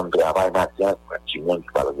reprendre le travail matin, petit monde qui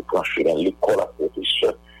va reprendre chez l'école, la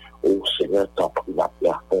professeur. Oh Seigneur, t'en prie, ma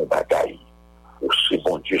pierre, ton bagaille. Oh c'est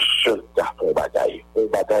bon Dieu, seul t'as ton bagaille. Ton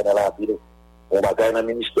bagaille dans la ville, ton bagaille dans le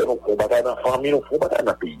ministère, ton bagaille dans la famille, ton bagaille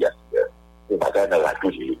dans le pays, ton bagaille dans la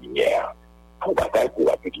vie de lumière. Ton bagaille pour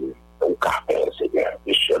la vie de au café, Seigneur.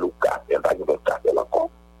 Et seul au café, pas de café encore.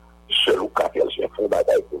 Seul au café, c'est un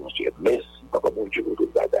bagaille pour nous, Seigneur. Merci, papa, mon Dieu, pour tout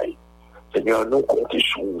bagaille. Seigneur, nous comptons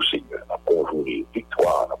sur vous, Seigneur, pour journée,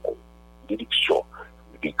 victoire, pour bénédiction,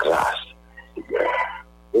 de grâce, Seigneur.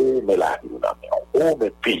 Oh, mais la vie, nous avons. Oh, mais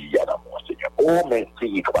pays, nous avons, Seigneur. Oh, mais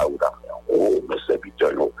territoire, nous avons. Oh, mais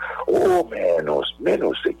serviteurs, oh, mais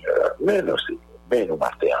nous, Seigneur, mais nous,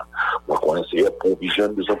 matin. Moi, qu'on est, Seigneur,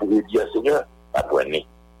 provision, nous avons dire, Seigneur, apprenez.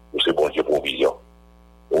 Nous, c'est bon Dieu, provision.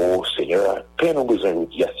 Oh, Seigneur, quand nous besoin de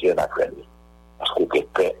dire, Seigneur, parce qu'on est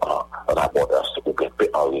paix en abondance, on est paix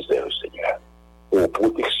en réserve, Seigneur. Pour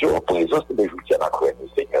protection, en présence de nous,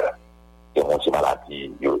 Seigneur. Et on dit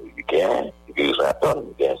maladie, il y a des attentes,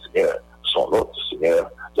 Seigneur, son autre, Seigneur,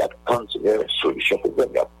 il y a tant, Seigneur, solution pour problème,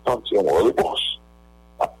 il y a tant, Seigneur, réponse.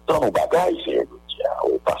 Il y a tant de bagailles, Seigneur,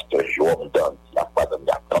 au pasteur Jérôme donne, il y a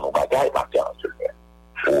tant de bagailles,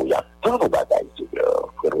 Seigneur. Il y a tant de bagailles, Seigneur,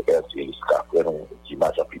 frère RC, frère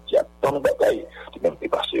Dimanche en Pitié, il y a tant de bagailles, qui même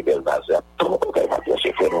dépassé Belnazer, il y a tant de bagailles, Mathieu,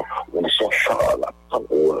 c'est frère nous, on est son Charles, tant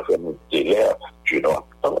de frère nous, Délère, Dieu, non,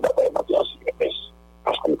 tant de bagailles, Mathieu, Seigneur,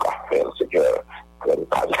 parce qu'on a fait, Seigneur, frère nous,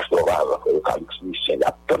 Calix Doral, frère nous, Calix Lucien, il y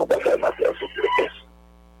a tant de bagailles, Mathieu, Seigneur,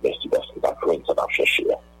 merci parce que la preuve, ça n'a pas cherché,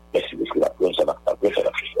 merci parce que la preuve, ça n'a pas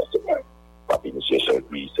cherché, Seigneur. Papi, monsieur,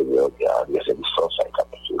 celui, Seigneur, il y a des licences,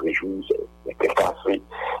 il se réjouit, c'est un café,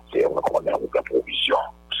 c'est un commandant de provision,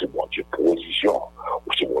 c'est mon Dieu provision,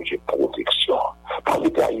 ou c'est mon Dieu protection. Par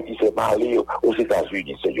l'État, il dit, c'est malé aux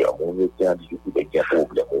États-Unis, Seigneur, mon était en difficulté, il y a un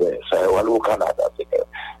problème, ça va aller au Canada, Seigneur,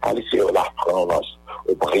 aller sur la France,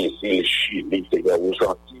 au Brésil, Chili, Seigneur, aux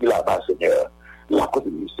Antilles, là-bas, Seigneur, la côte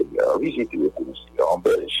du Seigneur, visitez le Seigneur, en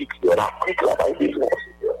Belgique, en Afrique, là-bas, il besoin,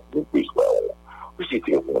 Seigneur, nous besoin.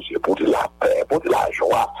 Visitez le Monsieur pour de la paix, pour de la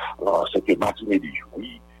joie, dans cette matinée du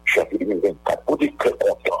juillet, chaque 2024, pour des cœurs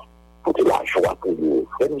contents, pour de la joie pour nous.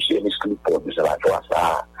 Frère nous, Seigneur, nous pour de la joie,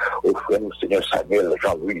 ça. Au frère nous, Seigneur Samuel,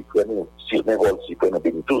 Jean-Louis, frère nous, Sylvain Volsi, frère nous,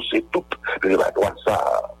 Benito, c'est tout de la joie, ça.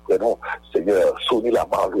 Frère nous, Seigneur, Sonny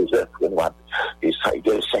Lamar, Joseph, frère nous, et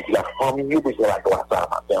Saïdel, Saint-Hilaire, famille, nous, besoin de la joie, ça,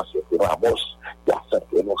 matin, c'est frère nous, Amos, Yacine,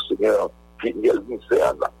 frère nous, Seigneur, Piniel,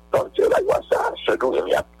 Misère, dans la joie, ça, ce jour,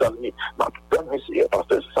 il y a tant de Seigneur, parce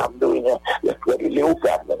que samedi, les frères de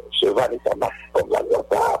Léopold, ce Vanessa, comme la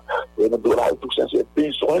Léopard, et nous donnons tous ces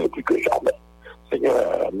pays sont plus que jamais.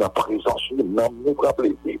 Seigneur, notre présence, nous prend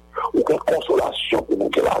plaisir, aucune consolation pour nous,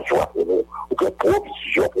 que la joie pour nous, aucune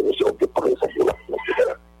provision pour nous, c'est aucune présence pour nous,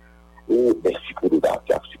 Seigneur. Oh, merci pour les dents,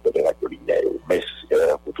 merci pour les raccolinaires, merci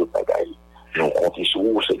pour toute la gaille. Nous comptons sur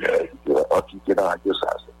vous, Seigneur, pour la quantité dans la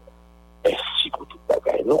diocèse. Merci pour toute la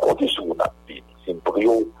gaille. Nous comptons sur vous, notre vie. C'est une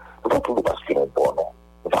prière. Nous ne pouvons pas parce que nous sommes bons, non.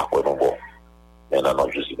 Nous ne pouvons pas nous bons. Mais non,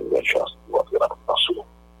 je suis une bonne chance de rentrer dans notre nation.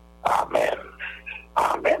 Amen.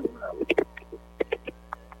 Amen.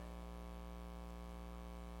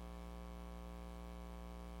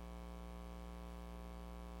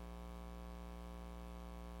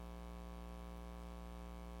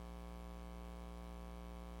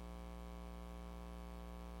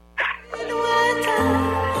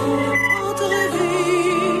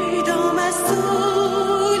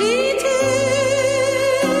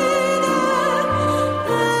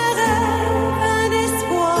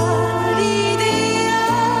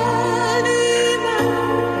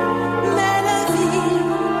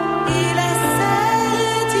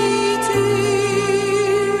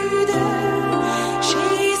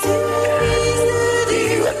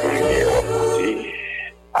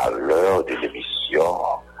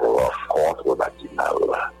 Rencontre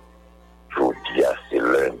Matinale. Jeudi, c'est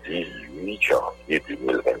lundi 8 janvier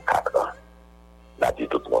 2024. N'a dit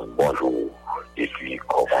tout le monde bonjour et puis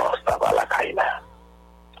comment ça va la caïna.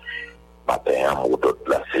 Matin, un mot d'autre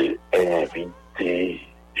là, c'est inviter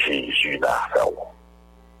Jésus dans la faire.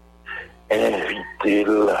 Inviter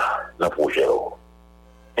le projet.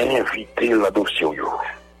 Inviter le dossier.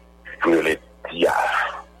 Je le dis,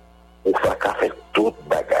 on fait qu'à faire toute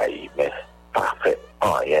bagaille, mais pas fait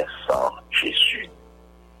rien sans Jésus.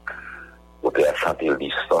 Vous devez chanter le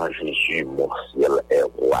sans Jésus, mon ciel est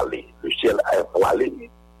voilé. Le ciel est voilé.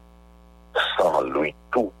 Sans lui,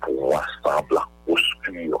 tout pour moi semble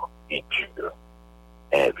obscur et dur.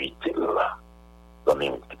 Invitez-le.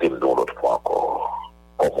 Donnez-moi l'autre fois encore.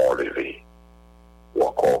 Comment lever? Ou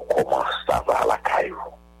encore comment ça va à la caillou?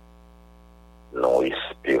 Nous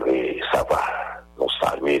espérons ça va. Nous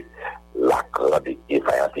saluons la grande et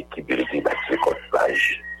vaillante équipe de l'église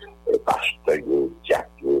d'Axé-Côte-Plage, pasteurs,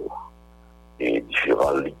 diacres et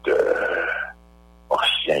différents leaders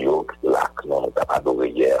anciens là que nous avons adoré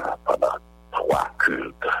hier pendant 3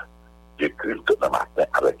 cultes. 2 cultes le matin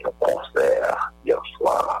avec un concert hier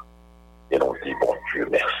soir. Et nous disons, bon Dieu,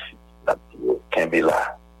 merci. Nous disons,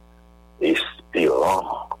 Kimbela,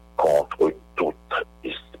 espérant contre toute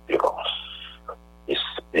espérance.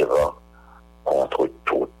 Espérant contre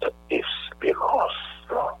toute espérance.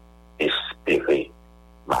 Espérer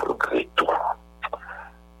malgré tout.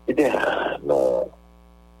 Eh bien, non.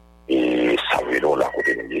 Et saluons la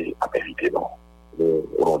côté à inviter, non. Nous,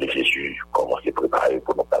 au nom de Jésus, comment se préparer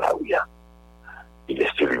pour nous dans la rue.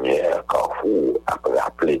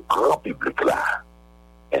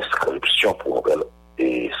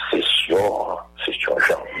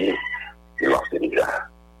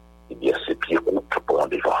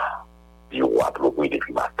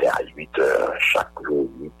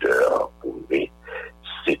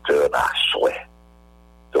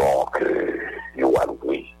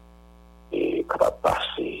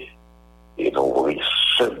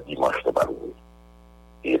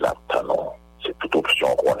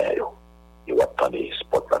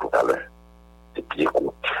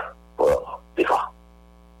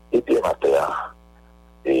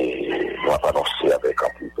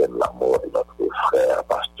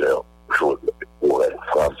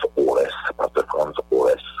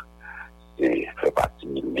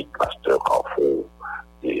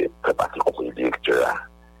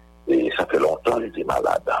 il était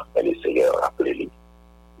malade, elle essayait de rappeler lui.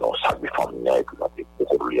 Donc, ça lui famille, et puis on a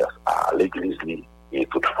beaucoup à l'église, et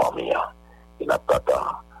toute famille. Il n'a pas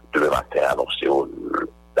demain matin annoncé au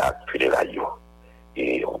date funéraire.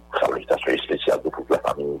 Et on salutation spéciale pour toute la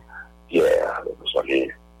famille. Pierre, vous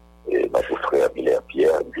savez, notre frère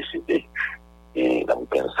Pierre, décédé. Et nous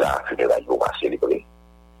pensons à funérailles, on va célébrer.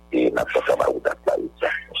 Et nous avons fait la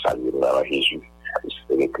on salue le Jésus.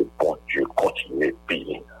 Espérer que bon Dieu continue de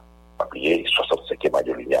payer. Payer 65e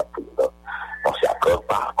année de lumière pour nous. On s'y accorde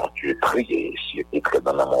pas quand tu pries, si tu es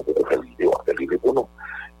dans l'amour de faire vidéo, on fait arriver pour nous.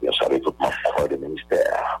 Et on salue tout mon corps de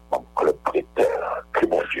ministère, mon club prêteur, que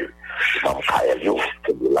mon Dieu, mon Kaelio,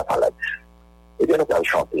 que de la maladie. Et bien, nous allons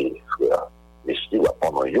chanter, frère, mais si nous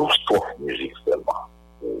apprenons une strophe musique seulement,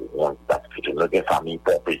 on date que nous avons une famille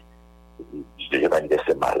pompée. Je dirais pas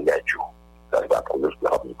une mariage. Ça va pour nous, la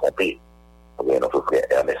famille pompée. Notre frère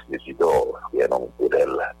Ernest Nézidor, frère non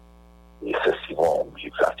modèle. Et c'est Simon,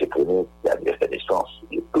 ça c'est pour nous, il y a des naissances,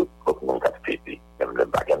 et tout le monde a fêté, même le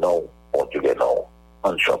baganon, on dit les noms,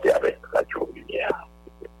 on chantait avec la lumière.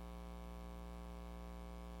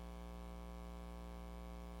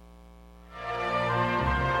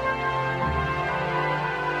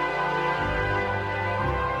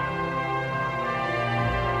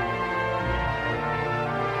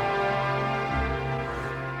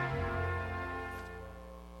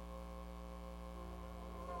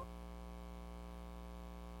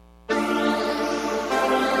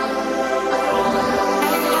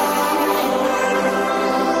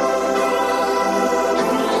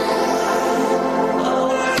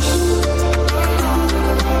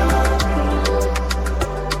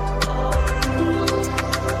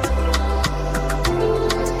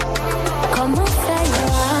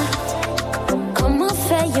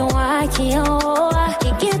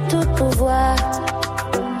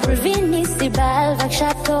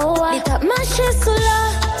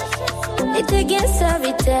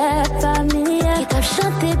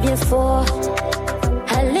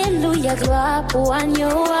 Alléluia, gloire pour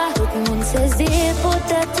agneau. Tout le monde saisit,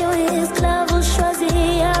 peut-être un esclave ou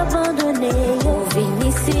choisi, abandonné. Ou vin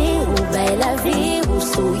ici, ou bail la vie, ou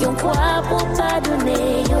souillons quoi pour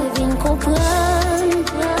pardonner. Ou vin comprendre,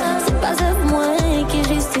 c'est pas œuvre moi qui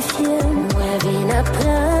justifie. Moi vin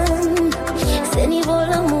apprendre, c'est niveau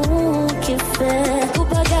l'amour qui fait. Ou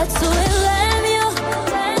pas gâte sous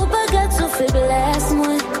les ou pas gâte sous faiblesse, moi.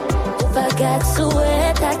 Pagazzo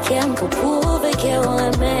et ta kem pour prouver qu'on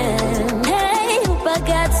aime. Hey, ou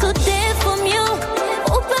pagazzo t'es pour mieux,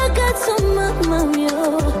 ou pagazzo maman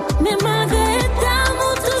mieux. Mais malgré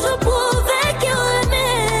d'amour toujours prouver qu'on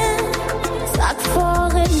aime. Chaque fois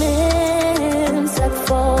aime, chaque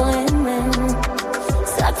fois aime,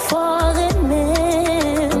 chaque fois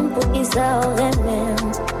aime, pour qui ça aime.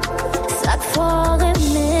 Chaque fois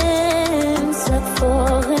aime, chaque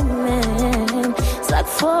fois aime, chaque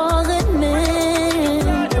fois aime.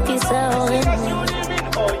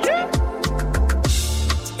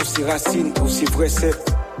 Aussi racine, aussi vrai c'est.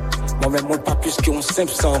 Moi-même, moi pas plus qu'un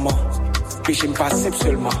simple serment. Péché me pas simple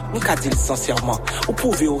seulement. On qu'a dit sincèrement. Vous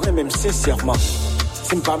pouvez orer même sincèrement.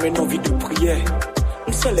 C'est pas maintenant envie de prière.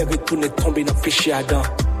 On s'est les retourner tomber dans le péché Adam.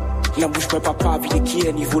 La bouche moi papa vie qui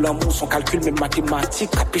est niveau l'amour son calcul même mathématique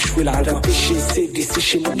a péchoué là-dedans. Péché c'est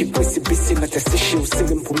desséché nous qui pressé baisser notre séché au c'est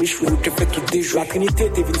même pour m'échouer nous te fait tout des jours. La Trinité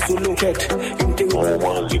t'es venu sur nos quêtes. Une théorie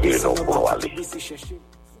pour aller.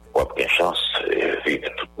 Ou bien chance, vivre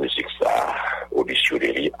toute musique ça, audition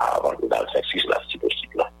des lits avant de dans le 5-6 là, si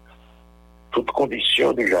possible. Toute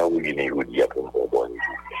condition déjà où il est aujourd'hui pour une bonne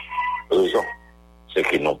raison, c'est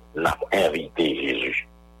que nous n'avons invité Jésus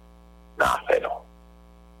dans l'affaire,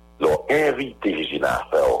 non. L'ont invité Jésus dans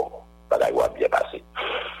l'affaire, ça va bien passer.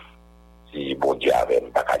 Si bon Dieu avait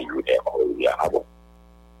pas qu'à lui donner, pas bon.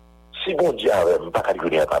 Si bon Dieu avait pas qu'à lui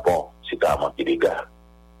donner, pas bon, c'est à manquer des gars.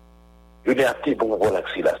 Il y a un petit bon pour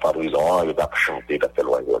l'accès à la prison, il a chanté, il a fait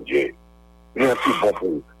loin de Dieu. Il y a un petit bon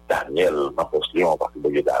pour Daniel, dans le Lion, parce que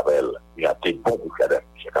Dieu d'Avel. Il y a un petit bon pour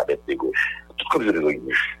Cadette de gauche. Tout comme je l'ai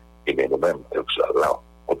réuni. Et bien nous-mêmes, là,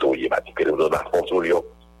 on t'a dit, que nous avons la force au lion,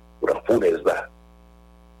 pour la fournaise là.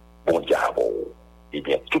 Bon diable, et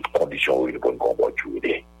bien, toutes conditions où il est bon combat, tu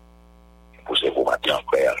es pour ces combattants,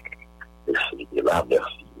 frère. Merci, il est là,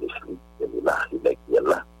 merci, merci, il est là, il est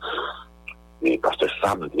là. Et parce que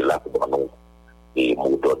Sam est là pour nous, et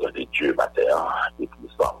nous donne de Dieu matin, et puis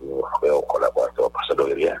ça, nous, frères, collaborateurs, parce que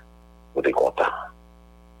de rien, nous sommes contents.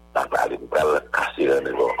 Nous allons casser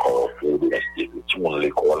les encore pour tout le monde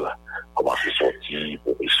l'école, comment se sortir,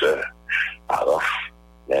 professeur, parents,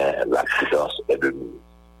 mais la prudence est de mise.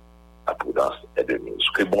 La prudence est de mise.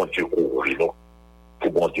 Que bon Dieu couvre nous, que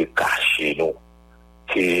bon Dieu cache nous,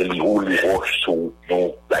 que il roule roche sur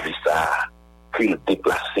nous, ça, qu'il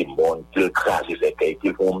déplace le monde, qu'il crase les cailles,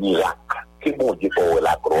 qu'il font miracle. Que mon Dieu pour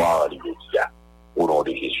la gloire, au nom de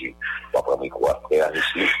Jésus. On va prendre quoi, frère,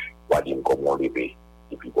 ici, on va dire comment on le fait,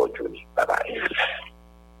 et puis bonne journée. Bye bye.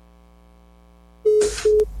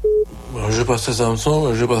 Je passe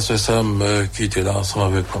Samson, je passe Sam qui était là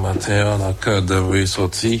ensemble avec le matin dans le cadre de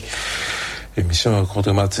sortie. Émission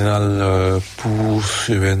Rencontre Matinale pour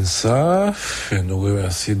suivre ça. Nous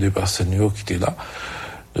remercions deux personnes qui étaient là.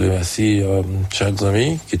 Nous remercions chaque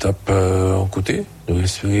ami qui tape en côté. Nous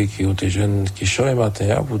espérons qu'il y a des jeunes qui chantent le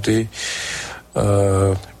matin pour te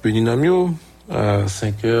Péninamio à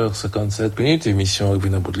 5h57. Émission avec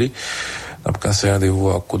Boutli. On a cassé un rendez-vous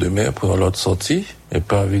à coup de mer pour l'autre sortie. Et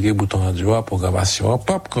pas avec les boutons radio à programmation.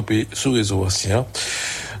 Pas camper sur les réseaux anciens.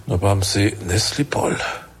 Nous parlons c'est Nestlé Paul.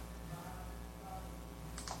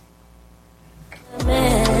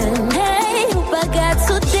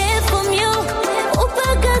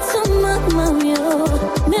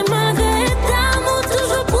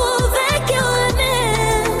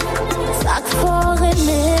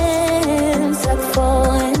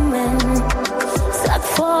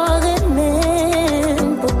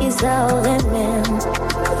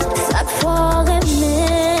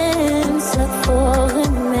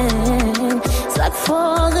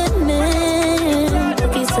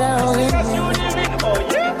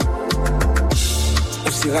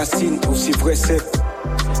 Racine, aussi vrai c'est.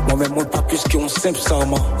 Moi-même, moi, pas plus qu'un simple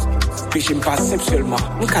serment. Puis j'aime pas simple seulement.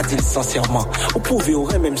 On qu'a dit sincèrement. Vous pouvez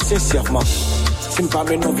aurait même sincèrement. C'est pas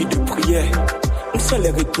même envie de prière. On seul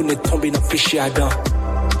est retourné tomber dans le péché Adam.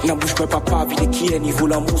 N'a bouge pas papa, vide qui est niveau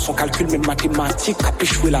l'amour, son calcul même mathématique, a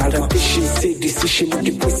péchoué là-dedans. Péché, c'est desséché, nous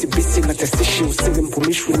dépresser, baisser, n'a séché, au sérum pour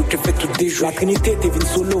m'échouer, nous te fait tout des jours. La Trinité, t'es vine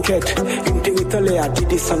solo, quête. Une territoire, à 10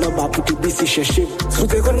 descendre en bas pour te baisser, chercher. Sous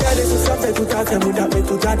tes regarder, sous ça fait tout à fait, nous t'avons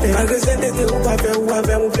tout à fait. Malgré cette été, on va faire, ou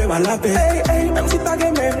avec, on fait mal à paix. Hey, hey, même si pas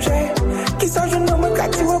que même j'ai. Qui s'en joue, non, me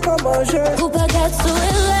gâte, ou pas manger. Ou pas gâte, sous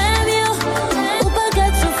ou pas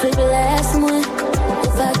gâte, sous faiblesse, moi.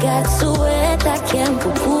 Bagatsu etakiem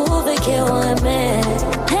pupuve que eu amei.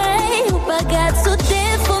 Hey, o bagatsu te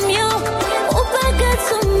fomio, o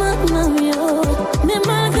bagatsu mamamio. Me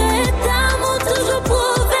malgretamu toujours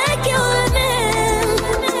prouver que eu amei.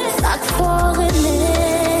 Sac fora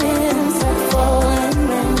nem, sac fora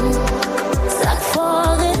nem, sac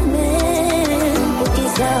fora nem, porque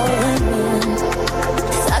sabe nem.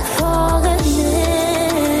 Sac fora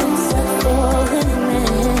nem, sac fora nem,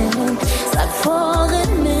 sac fora.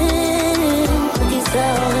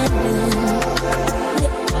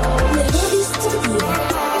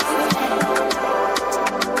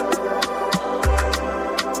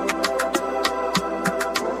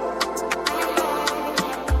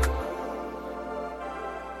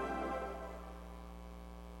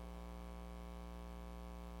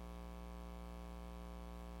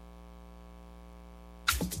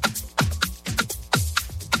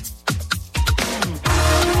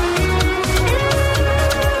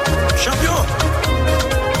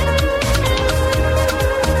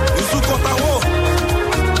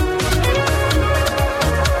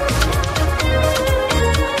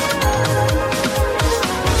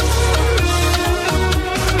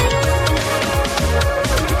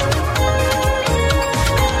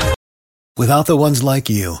 Without the ones like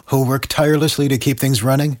you, who work tirelessly to keep things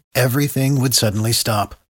running, everything would suddenly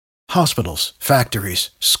stop. Hospitals, factories,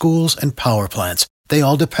 schools, and power plants, they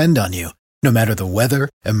all depend on you. No matter the weather,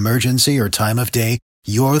 emergency, or time of day,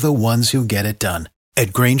 you're the ones who get it done.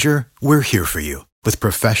 At Grainger, we're here for you with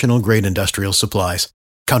professional-grade industrial supplies.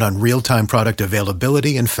 Count on real-time product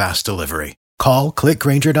availability and fast delivery. Call, click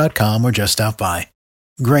Grainger.com, or just stop by.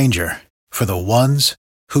 Grainger, for the ones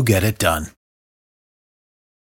who get it done.